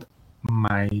called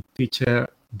My Teacher,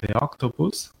 the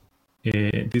Octopus.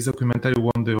 This documentary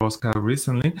won the Oscar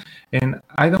recently, and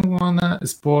I don't want to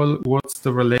spoil what's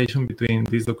the relation between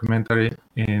this documentary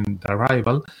and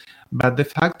Arrival, but the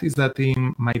fact is that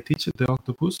in My Teacher, the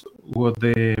Octopus, what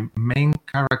the main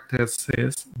character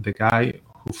says, the guy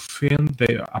who filmed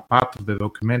a part of the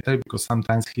documentary, because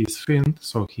sometimes he's filmed,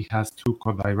 so he has two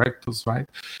co-directors, right?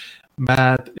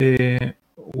 But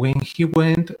when he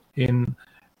went and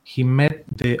he met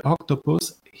the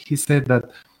octopus, he said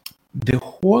that the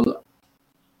whole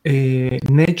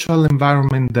natural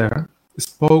environment there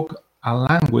spoke a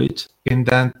language, and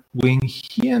that when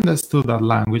he understood that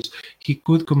language, he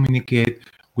could communicate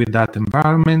with that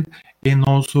environment and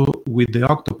also with the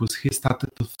octopus. He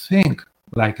started to think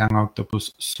like an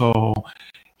octopus, so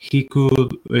he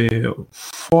could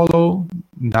follow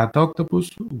that octopus,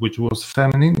 which was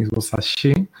feminine, it was a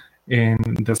she,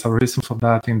 and there's a reason for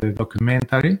that in the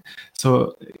documentary.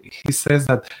 So he says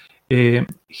that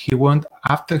he went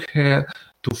after her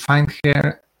to find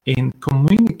her and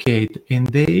communicate, and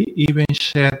they even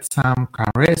shared some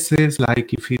caresses,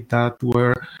 like if that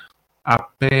were a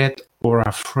pet or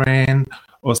a friend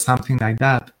or something like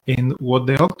that. And what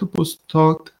the octopus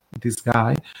taught this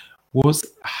guy was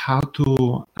how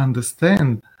to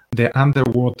understand the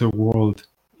underwater world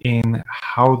and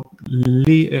how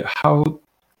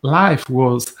life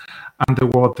was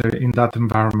underwater in that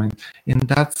environment. And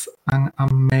that's an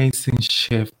amazing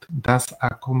shift. That's a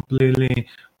completely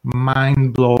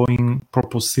mind-blowing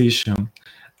proposition.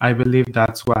 I believe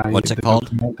that's why. What's it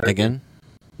called again?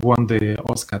 Won the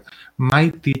Oscar. My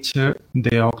Teacher,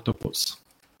 the Octopus.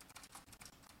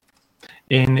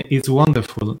 And it's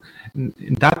wonderful.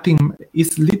 That thing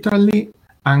is literally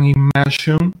an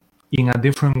immersion in a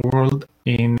different world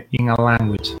in a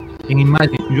language. And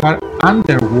imagine you are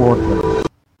underwater.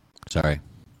 Sorry.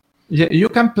 Yeah, you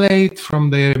can play it from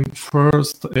the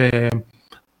first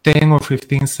 10 or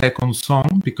 15 second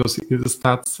song because it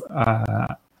starts.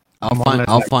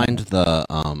 I'll find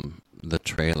the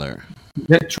trailer.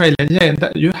 The trailer,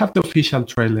 yeah, you have the official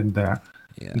trailer there.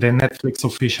 Yeah. The Netflix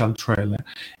official trailer,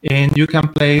 and you can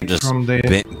play it from the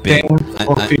 10th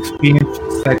or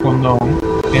 15th second on,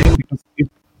 okay? Because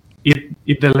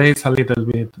it delays a little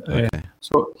bit. Okay.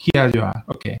 So here you are.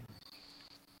 Okay,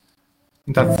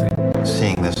 that's it.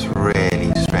 Seeing this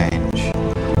really strange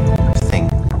thing.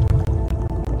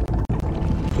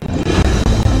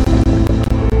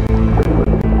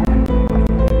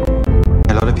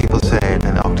 A lot of people say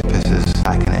an octopus is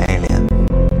like an alien.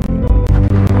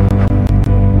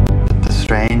 But the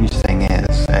strange thing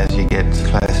is, as you get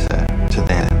closer to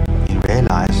them, you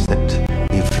realize that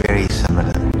you're very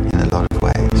similar in a lot of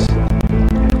ways.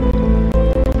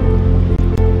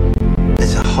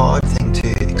 It's a hard thing to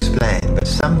explain, but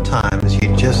sometimes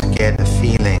you just get a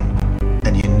feeling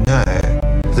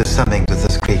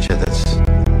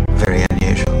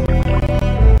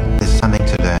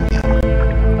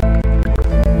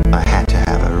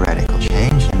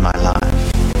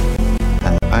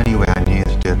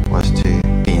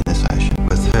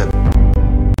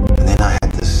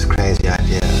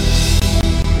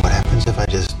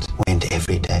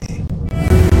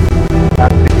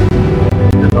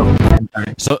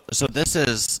So this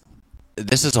is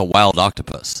a wild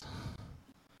octopus.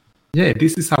 Yeah,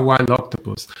 this is a wild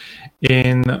octopus.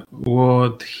 And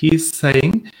what he's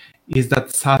saying is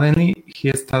that suddenly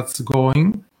he starts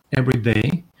going every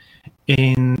day,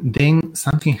 and then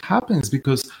something happens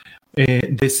because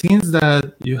the scenes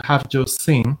that you have just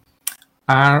seen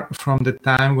are from the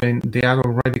time when they are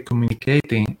already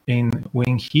communicating, and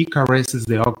when he caresses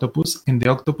the octopus, and the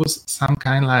octopus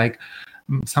somehow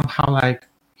like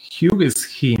hugs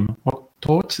him or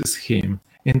touches him,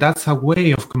 and that's a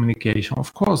way of communication.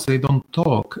 Of course, they don't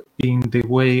talk in the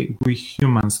way we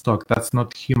humans talk. That's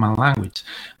not human language,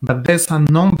 but there's a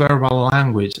non-verbal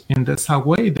language, and there's a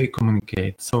way they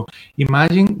communicate. So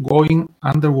imagine going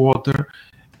underwater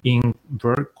in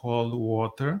very cold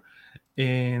water,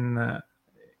 and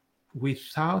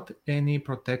without any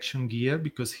protection gear,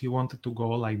 because he wanted to go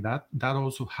like that. That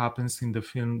also happens in the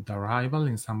film The Arrival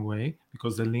in some way,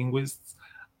 because the linguist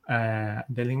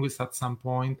at some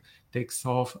point takes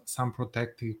off some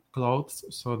protective clothes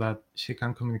so that she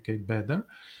can communicate better.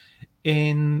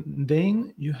 And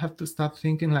then you have to start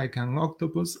thinking like an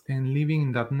octopus and living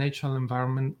in that natural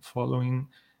environment, following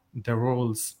the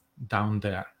rules down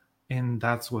there. And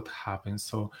that's what happens.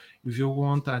 So if you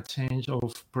want a change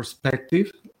of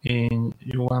perspective and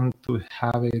you want to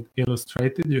have it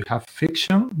illustrated, you have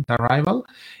fiction, The Arrival,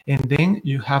 and then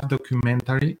you have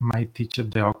documentary, My Teacher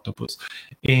the Octopus.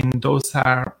 And those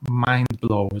are mind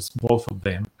blowers, both of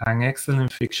them. An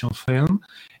excellent fiction film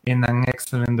and an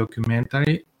excellent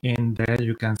documentary. And there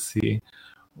you can see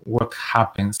what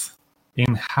happens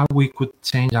and how we could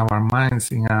change our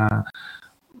minds in a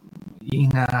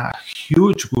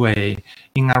huge way,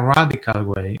 in a radical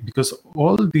way, because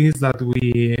all this that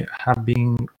we have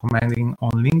been commenting on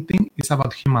LinkedIn is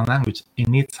about human language,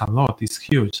 and it's a lot, it's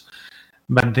huge.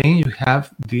 But then you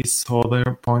have these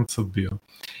other points of view.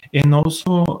 And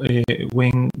also,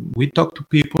 when we talk to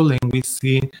people and we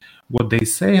see what they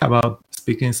say about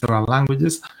speaking several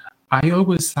languages, I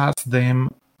always ask them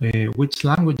which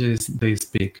languages they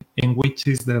speak and which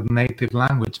is their native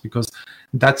language, because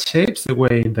that shapes the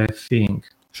way they think.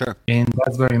 Sure. And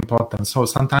that's very important. So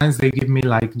sometimes they give me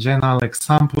like general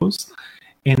examples,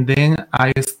 and then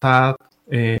I start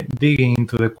digging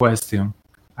into the question.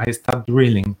 I start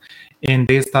drilling, and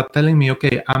they start telling me,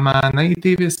 okay, I'm a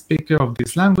native speaker of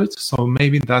this language, so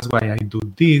maybe that's why I do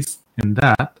this and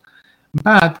that.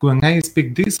 But when I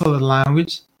speak this other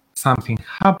language, something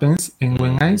happens, and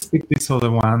when I speak this other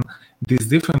one, these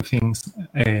different thing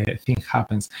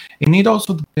happens. And it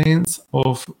also depends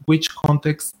of which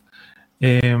context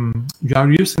you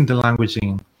are using the language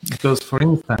in. Because, for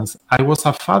instance, I was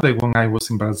a father when I was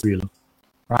in Brazil,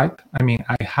 right? I mean,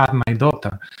 I had my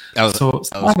daughter. I was going to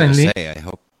Suddenly, say, I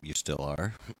hope you still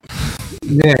are.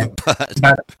 yeah,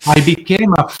 but I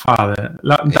became a father.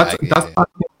 That's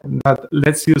something that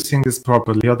let's use things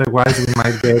properly. Otherwise, we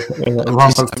might get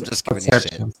wrong I'm just giving you shit.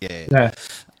 perceptions. Yeah. Yeah,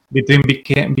 between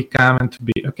become and to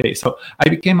be. Okay, so I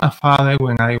became a father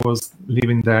when I was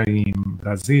living there in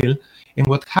Brazil, and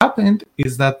what happened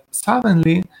is that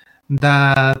suddenly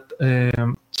that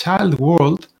child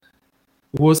world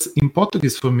was in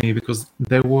Portuguese for me, because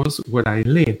there was where I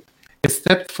lived,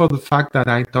 except for the fact that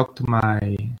I talked to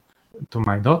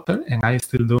my daughter, and I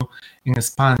still do in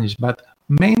Spanish. But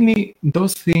mainly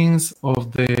those things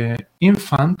of the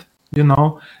infant,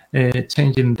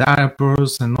 changing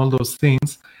diapers and all those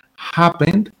things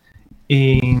happened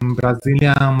in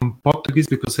Brazilian Portuguese,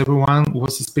 because everyone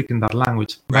was speaking that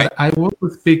language. Right. But I was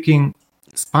speaking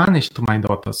Spanish to my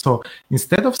daughter. So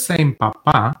instead of saying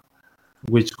papa,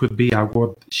 which could be a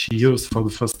word she used for the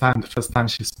first time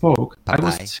she spoke, Bye-bye. I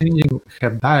was changing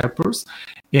her diapers,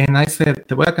 and I said,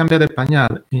 te voy a cambiar de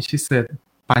pañal. And she said,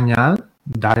 pañal,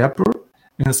 diaper,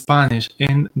 in Spanish.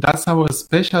 And that's our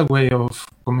special way of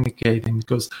communicating,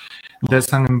 because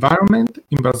there's an environment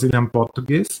in Brazilian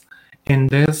Portuguese, and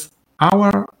there's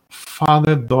our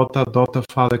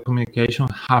father-daughter communication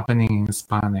happening in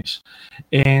Spanish.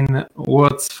 And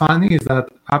what's funny is that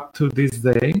up to this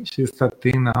day, she's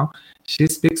 13 now, she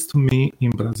speaks to me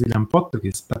in Brazilian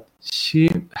Portuguese, but she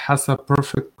has a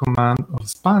perfect command of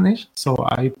Spanish. So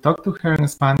I talk to her in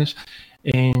Spanish,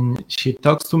 and she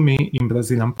talks to me in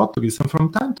Brazilian Portuguese. And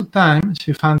from time to time,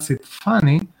 she finds it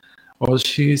funny, or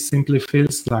she simply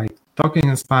feels like talking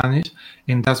in Spanish,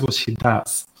 and that's what she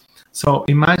does. So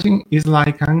imagine it's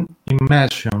like an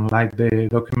immersion, like the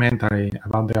documentary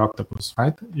about the octopus,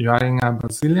 right? You are in a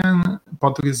Brazilian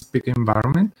Portuguese-speaking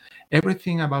environment.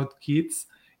 Everything about kids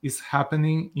is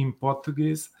happening in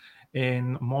Portuguese,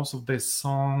 and most of the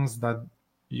songs that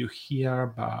you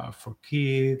hear for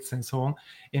kids and so on.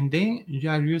 And then you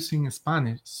are using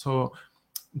Spanish. So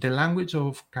the language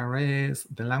of caress,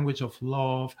 the language of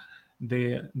love,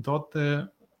 the daughter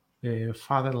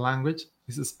father language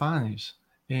is Spanish.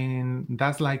 And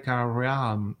that's like our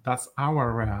realm. That's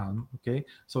our realm. Okay.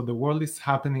 So the world is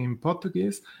happening in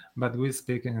Portuguese, but we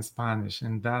speak in Spanish,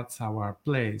 and that's our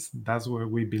place. That's where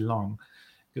we belong.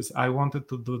 Because I wanted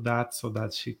to do that so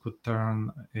that she could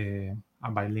turn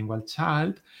a bilingual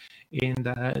child, and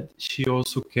that she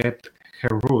also kept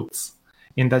her roots,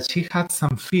 and that she had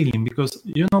some feeling. Because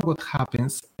you know what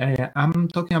happens. I'm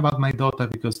talking about my daughter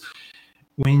because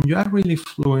when you are really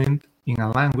fluent in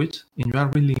a language and you are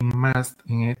really immersed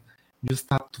in it, you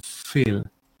start to feel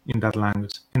in that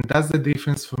language. And that's the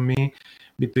difference for me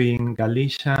between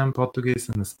Galician, Portuguese,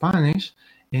 and Spanish,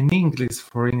 and English,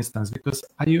 for instance, because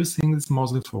I use English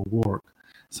mostly for work.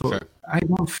 So Sure. I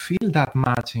don't feel that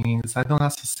much in English. I don't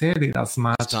associate it as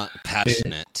much It's not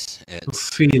passionate. to It's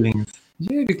feelings.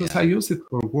 Yeah, because I yeah. use it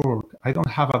for work. I don't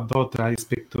have a daughter I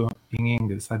speak to in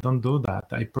English. I don't do that.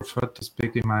 I prefer to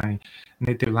speak in my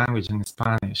native language in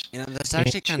Spanish. You know, that's And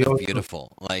actually kind she of also,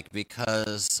 beautiful. Like,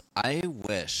 because I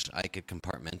wish I could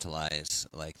compartmentalize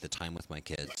like the time with my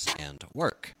kids and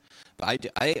work. But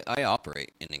I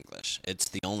operate in English. It's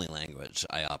the only language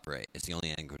I operate. It's the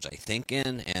only language I think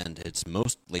in, and it's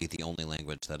mostly the only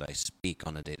language that I speak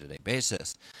on a day-to-day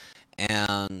basis.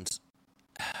 And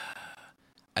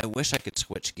I wish I could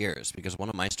switch gears, because one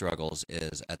of my struggles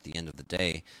is at the end of the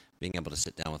day being able to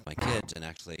sit down with my kids and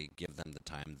actually give them the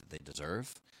time that they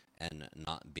deserve and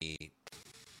not be,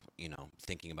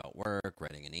 thinking about work,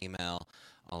 writing an email,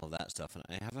 all of that stuff. And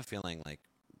I have a feeling like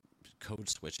code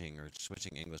switching or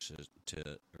switching English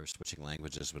or switching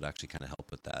languages would actually kind of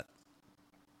help with that.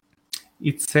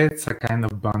 it sets a kind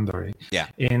of boundary. Yeah.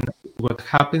 And what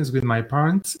happens with my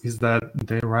parents is that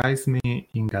they raise me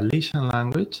in Galician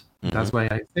language. That's why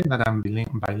I say that I'm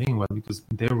bilingual, because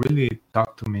they really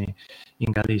talk to me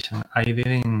in Galician. I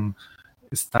didn't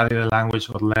study the language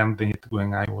or learn it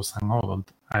when I was an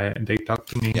adult. They talk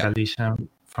to me in Yeah. Galician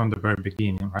from the very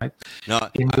beginning, right? No,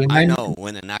 And when I I'm, know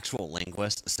when an actual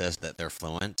linguist says that they're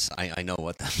fluent, I know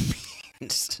what that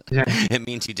means. yeah, It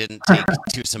means you didn't take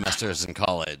 2 semesters in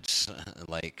college,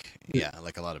 like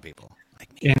a lot of people like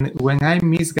me. and when I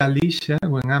miss Galicia,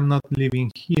 when I'm not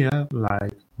living here,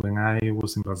 like when I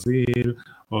was in Brazil,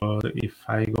 or if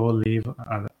I go live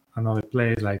at another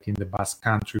place, like in the Basque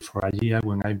Country for a year,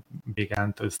 when I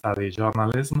began to study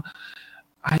journalism,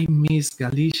 I miss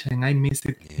Galicia, and I miss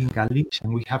it in Yeah.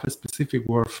 Galician. We have a specific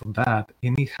word for that,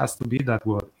 and it has to be that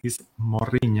word. It's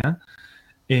morriña,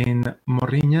 and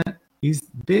morriña is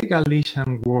the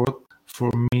Galician word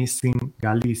for missing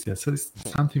Galicia. So it's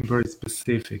something very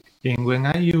specific. And when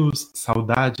I use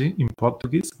saudade in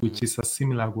Portuguese, which is a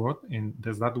similar word, and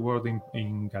there's that word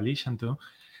in Galician too,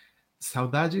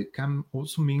 saudade can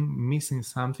also mean missing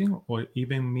something, or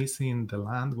even missing the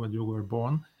land where you were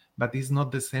born, but it's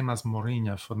not the same as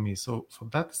morriña for me. So for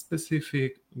that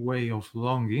specific way of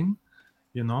longing,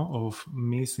 of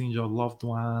missing your loved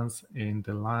ones in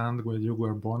the land where you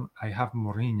were born, I have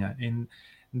morriña, and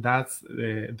that's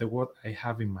the word I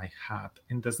have in my heart.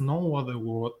 And there's no other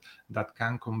word that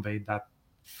can convey that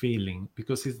feeling,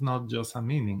 because it's not just a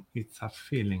meaning, it's a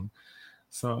feeling.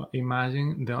 So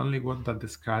imagine the only word that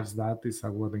describes that is a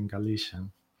word in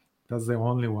Galician. That's the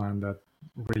only one that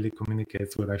really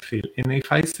communicates what I feel. And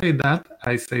if I say that,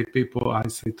 I say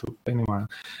to anyone,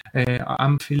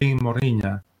 I'm feeling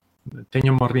morriña,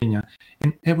 tenho morriña.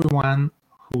 And everyone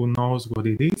who knows what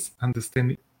it is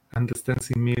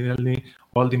understands immediately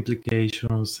all the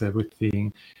implications,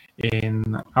 everything.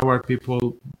 And our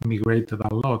people migrated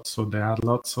a lot, so there are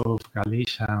lots of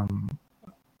Galician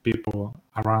people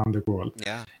around the world.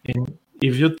 Yeah. And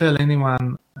if you tell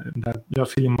anyone that you're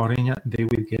feeling morriña, they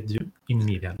will get you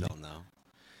immediately. Don't know.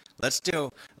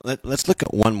 Let's look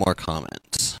at one more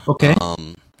comment. Okay.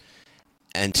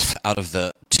 And out of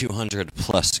the 200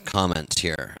 plus comments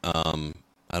here,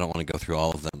 I don't want to go through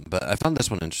all of them, but I found this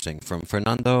one interesting from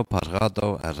Fernando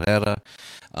Parrado Herrera,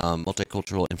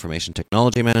 Multicultural Information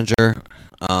Technology Manager.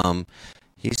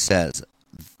 He says,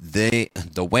 the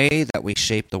way that we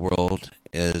shape the world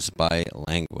is by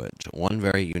language. One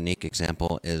very unique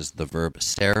example is the verb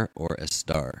ser or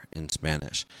estar in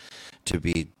Spanish, to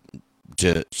be,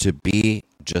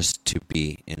 just to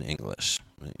be in English.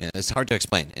 It's hard to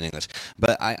explain in English,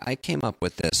 but I came up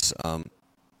with this.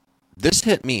 This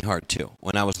hit me hard too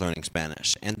when I was learning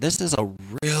Spanish, and this is a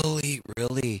really,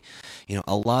 really,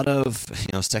 a lot of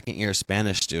second year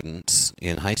Spanish students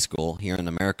in high school here in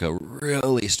America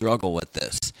really struggle with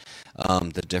this.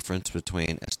 The difference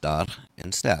between estar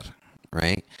and ser,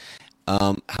 right?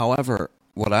 However,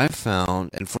 what I've found,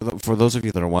 and for those of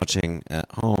you that are watching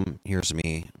at home, here's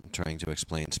me trying to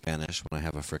explain Spanish when I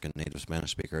have a freaking native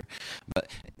Spanish speaker. But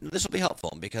this will be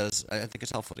helpful because I think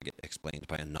it's helpful to get explained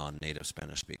by a non-native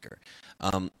Spanish speaker.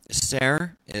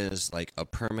 Ser is like a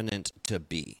permanent to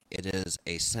be. It is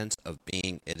a sense of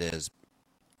being. It is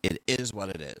what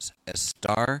it is.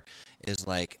 Estar is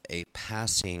like a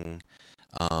passing,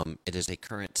 it is a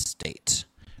current state,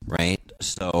 right?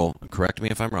 So, correct me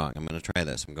if I'm wrong. I'm going to try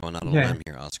this. I'm going out on a Yeah. limb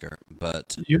here, Oscar.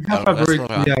 But You have el a very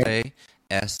restaurante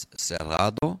es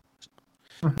cerrado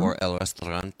Uh-huh. or el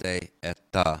restaurante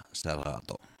está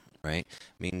cerrado, right?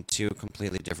 Mean two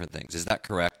completely different things. Is that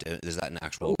correct? Is that an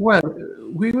actual... Well,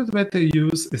 we would better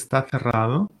use está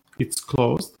cerrado, it's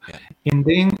closed, Yeah. and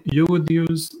then you would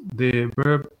use the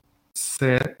verb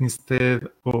ser instead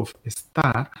of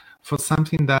estar for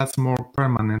something that's more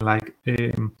permanent, like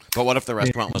But what if the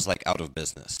restaurant was like out of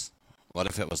business? What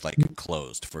if it was like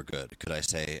closed for good? Could I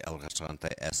say el restaurante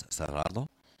es cerrado?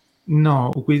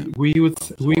 no, we would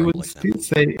it's we horrible would example. still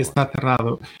say está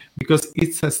cerrado because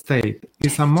it's a state.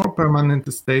 It's a more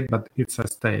permanent state, but it's a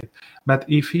state. But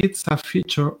if it's a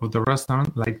feature of the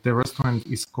restaurant, like the restaurant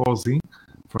is cozy,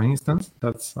 for instance,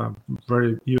 that's a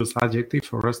very used adjective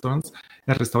for restaurants.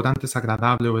 El restaurante es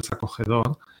agradable o es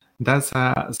acogedor. That's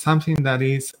something that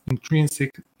is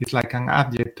intrinsic. It's like an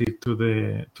adjective to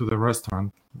the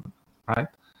restaurant, right?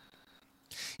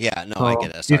 Yeah, no, So I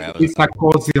get it. Sorry, it's a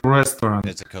cozy restaurant.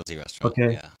 it's a cozy restaurant.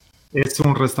 Okay. Yeah, Es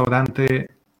un restaurante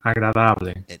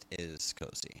agradable. it is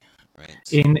cozy, right?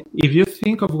 And if you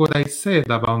think of what I said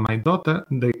about my daughter,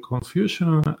 the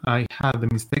confusion I had, the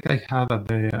mistake I had at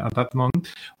that moment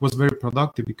was very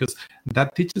productive because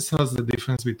that teaches us the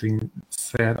difference between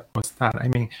ser or estar. I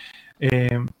mean,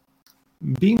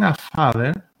 being a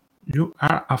father, you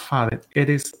are a father.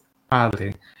 Eres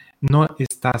padre. No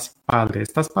estás padre.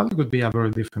 Estás padre could be a very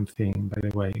different thing, by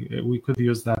the way. We could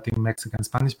use that in Mexican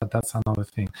Spanish, but that's another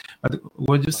thing. But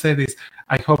what you said is,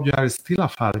 I hope you are still a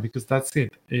father, because that's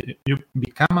it. You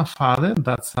become a father,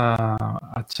 that's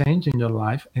a change in your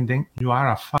life, and then you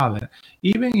are a father.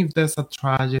 Even if there's a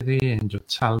tragedy and your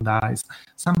child dies,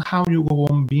 somehow you go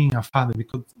on being a father,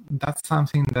 because that's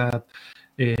something that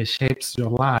shapes your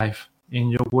life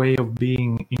and your way of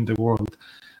being in the world.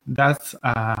 That's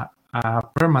a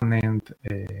permanent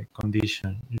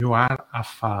condition. You are a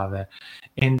father.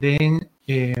 And then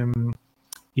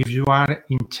if you are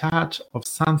in charge of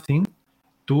something,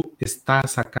 tú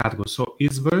estás a cargo. So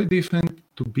it's very different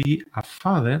to be a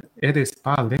father, eres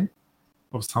padre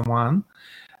of someone,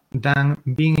 than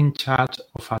being in charge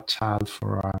of a child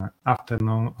for an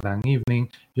afternoon or an evening.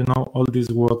 You know, all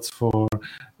these words for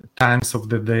times of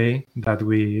the day that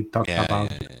we talked about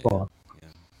before.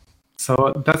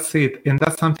 So that's it. And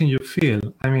that's something you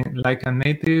feel. I mean, like a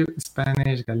native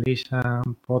Spanish,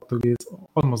 Galician, Portuguese,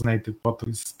 almost native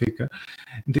Portuguese speaker,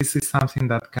 this is something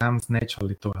that comes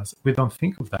naturally to us. We don't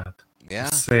think of that.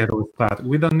 Yeah. Ser or estar.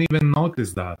 We don't even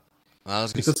notice that. Well,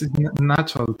 because it's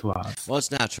natural to us. Well, it's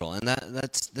natural. And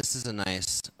this is a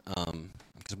nice,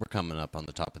 because we're coming up on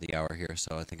the top of the hour here,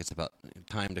 so I think it's about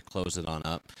time to close it on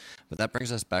up. But that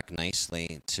brings us back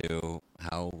nicely to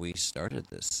how we started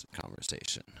this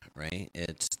conversation, right?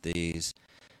 It's these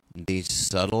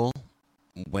subtle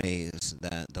ways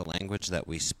that the language that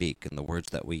we speak and the words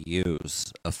that we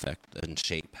use affect and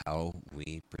shape how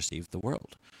we perceive the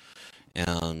world.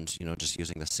 And, you know, just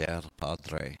using the ser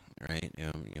padre, right? You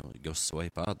know, yo soy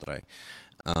padre.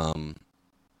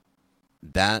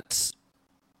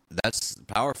 That's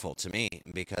powerful to me,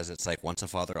 because it's like once a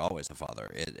father, always a father.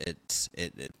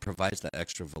 It provides that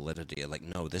extra validity. Like,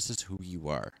 no, this is who you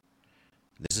are.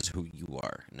 This is who you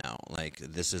are now. Like,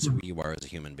 this is who you are as a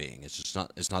human being. It's just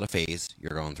not. It's not a phase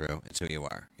you're going through. It's who you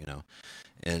are. You know,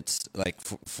 it's like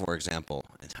for example.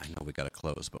 I know we got to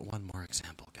close, but one more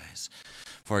example, guys.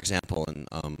 For example, in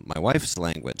my wife's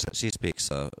language that she speaks,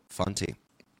 Fanti.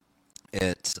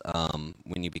 It's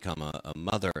when you become a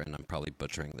mother, and I'm probably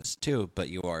butchering this too, but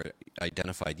you are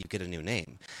identified, you get a new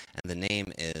name, and the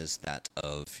name is that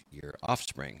of your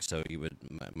offspring. So you would,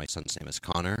 my son's name is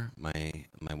Connor, my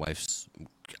wife's,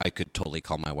 I could totally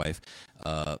call my wife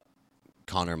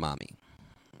Connor Mommy,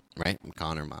 right?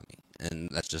 Connor Mommy. And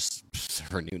that's just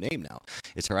her new name now.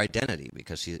 It's her identity,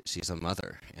 because she's a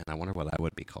mother, and I wonder what I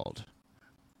would be called.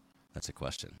 That's a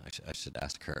question. I should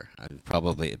ask her. It's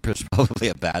probably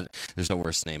a bad. There's no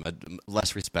worse name. A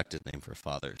less respected name for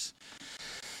fathers.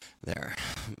 There,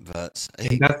 but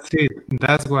hey. That's it.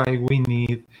 That's why we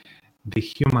need the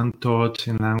human touch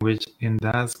in language, and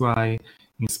that's why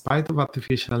in spite of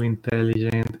artificial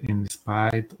intelligence, in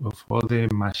spite of all the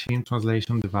machine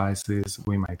translation devices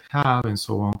we might have and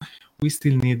so on, we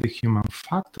still need the human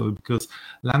factor because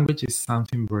language is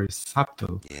something very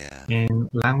subtle. Yeah. And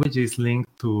language is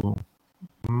linked to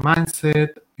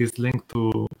mindset, is linked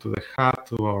to the heart,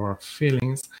 to our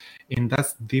feelings, and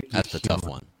that's deeply That's the human. tough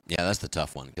one. Yeah, that's the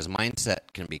tough one because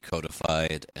mindset can be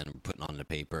codified and put on the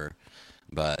paper,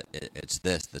 but it's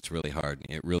this that's really hard.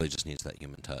 It really just needs that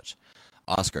human touch.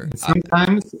 Oscar, And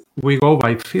sometimes we go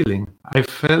by feeling. I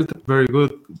felt very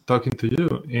good talking to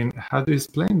you. And how do you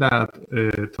explain that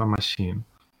to a machine?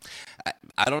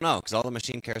 I don't know because all the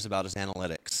machine cares about is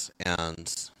analytics,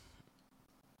 and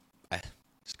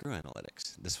screw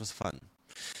analytics. This was fun.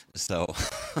 So,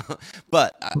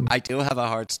 but I do have a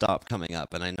hard stop coming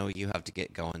up, and I know you have to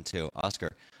get going too.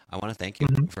 Oscar, I want to thank you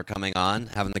for coming on,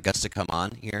 having the guts to come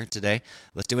on here today.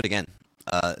 Let's do it again.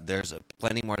 There's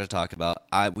plenty more to talk about.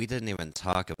 We didn't even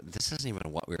talk about, this isn't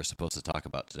even what we were supposed to talk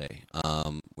about today.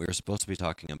 We were supposed to be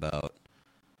talking about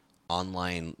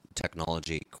online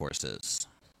technology courses.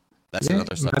 That's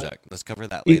another subject. Let's cover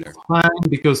that later. It's fine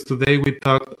because today we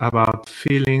talked about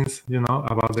feelings,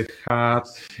 about the heart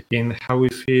and how we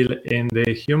feel in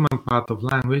the human part of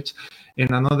language. And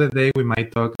another day we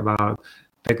might talk about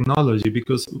technology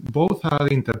because both are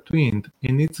intertwined,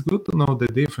 and it's good to know the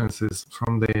differences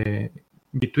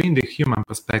between the human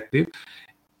perspective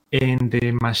and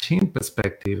the machine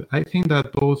perspective. I think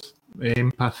that both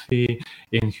empathy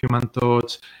and human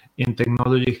touch and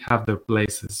technology have their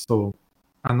places. So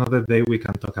another day we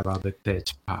can talk about the tech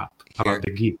part, about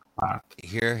the geek part.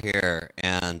 Here.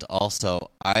 And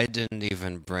also, I didn't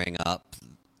even bring up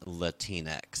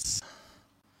Latinx.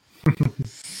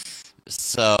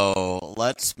 So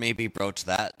let's maybe broach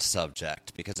that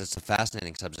subject because it's a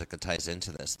fascinating subject that ties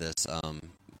into this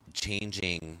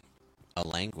changing a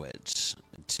language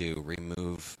to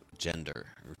remove gendered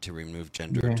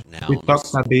nouns. We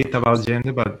talked a bit about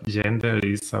gender, but gender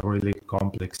is a really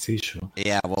complex issue.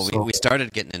 Yeah, well, we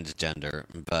started getting into gender,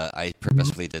 but I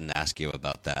purposefully didn't ask you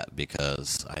about that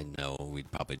because I know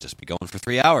we'd probably just be going for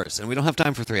 3 hours, and we don't have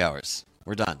time for 3 hours.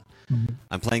 We're done.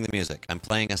 I'm playing the music. I'm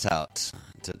playing us out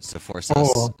to force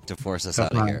us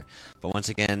out of here. But once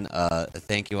again,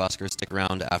 thank you, Oscar. Stick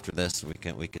around after this. We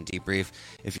can debrief.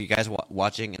 If you guys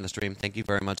watching in the stream, thank you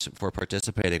very much for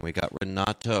participating. We got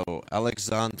Renato,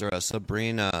 Alexandra,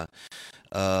 Sabrina,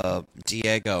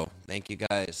 Diego. Thank you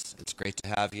guys. It's great to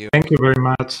have you. Thank you very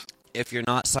much. If you're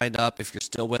not signed up, if you're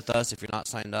still with us, if you're not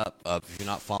signed up, if you're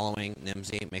not following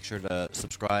NIMSY, make sure to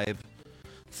subscribe.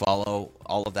 Follow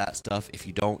all of that stuff. If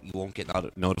you don't, you won't get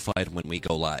notified when we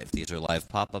go live. These are live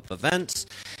pop-up events,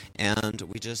 and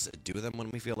we just do them when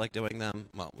we feel like doing them.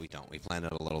 Well, we don't. We plan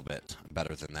it a little bit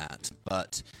better than that.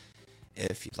 But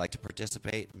if you'd like to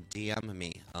participate, DM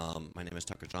me. My name is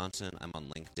Tucker Johnson. I'm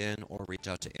on LinkedIn, or reach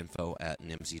out to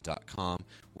info@nimsy.com.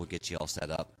 We'll get you all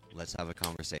set up. Let's have a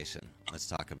conversation. Let's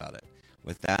talk about it.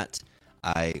 With that,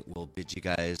 I will bid you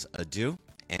guys adieu,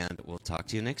 and we'll talk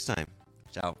to you next time.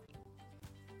 Ciao.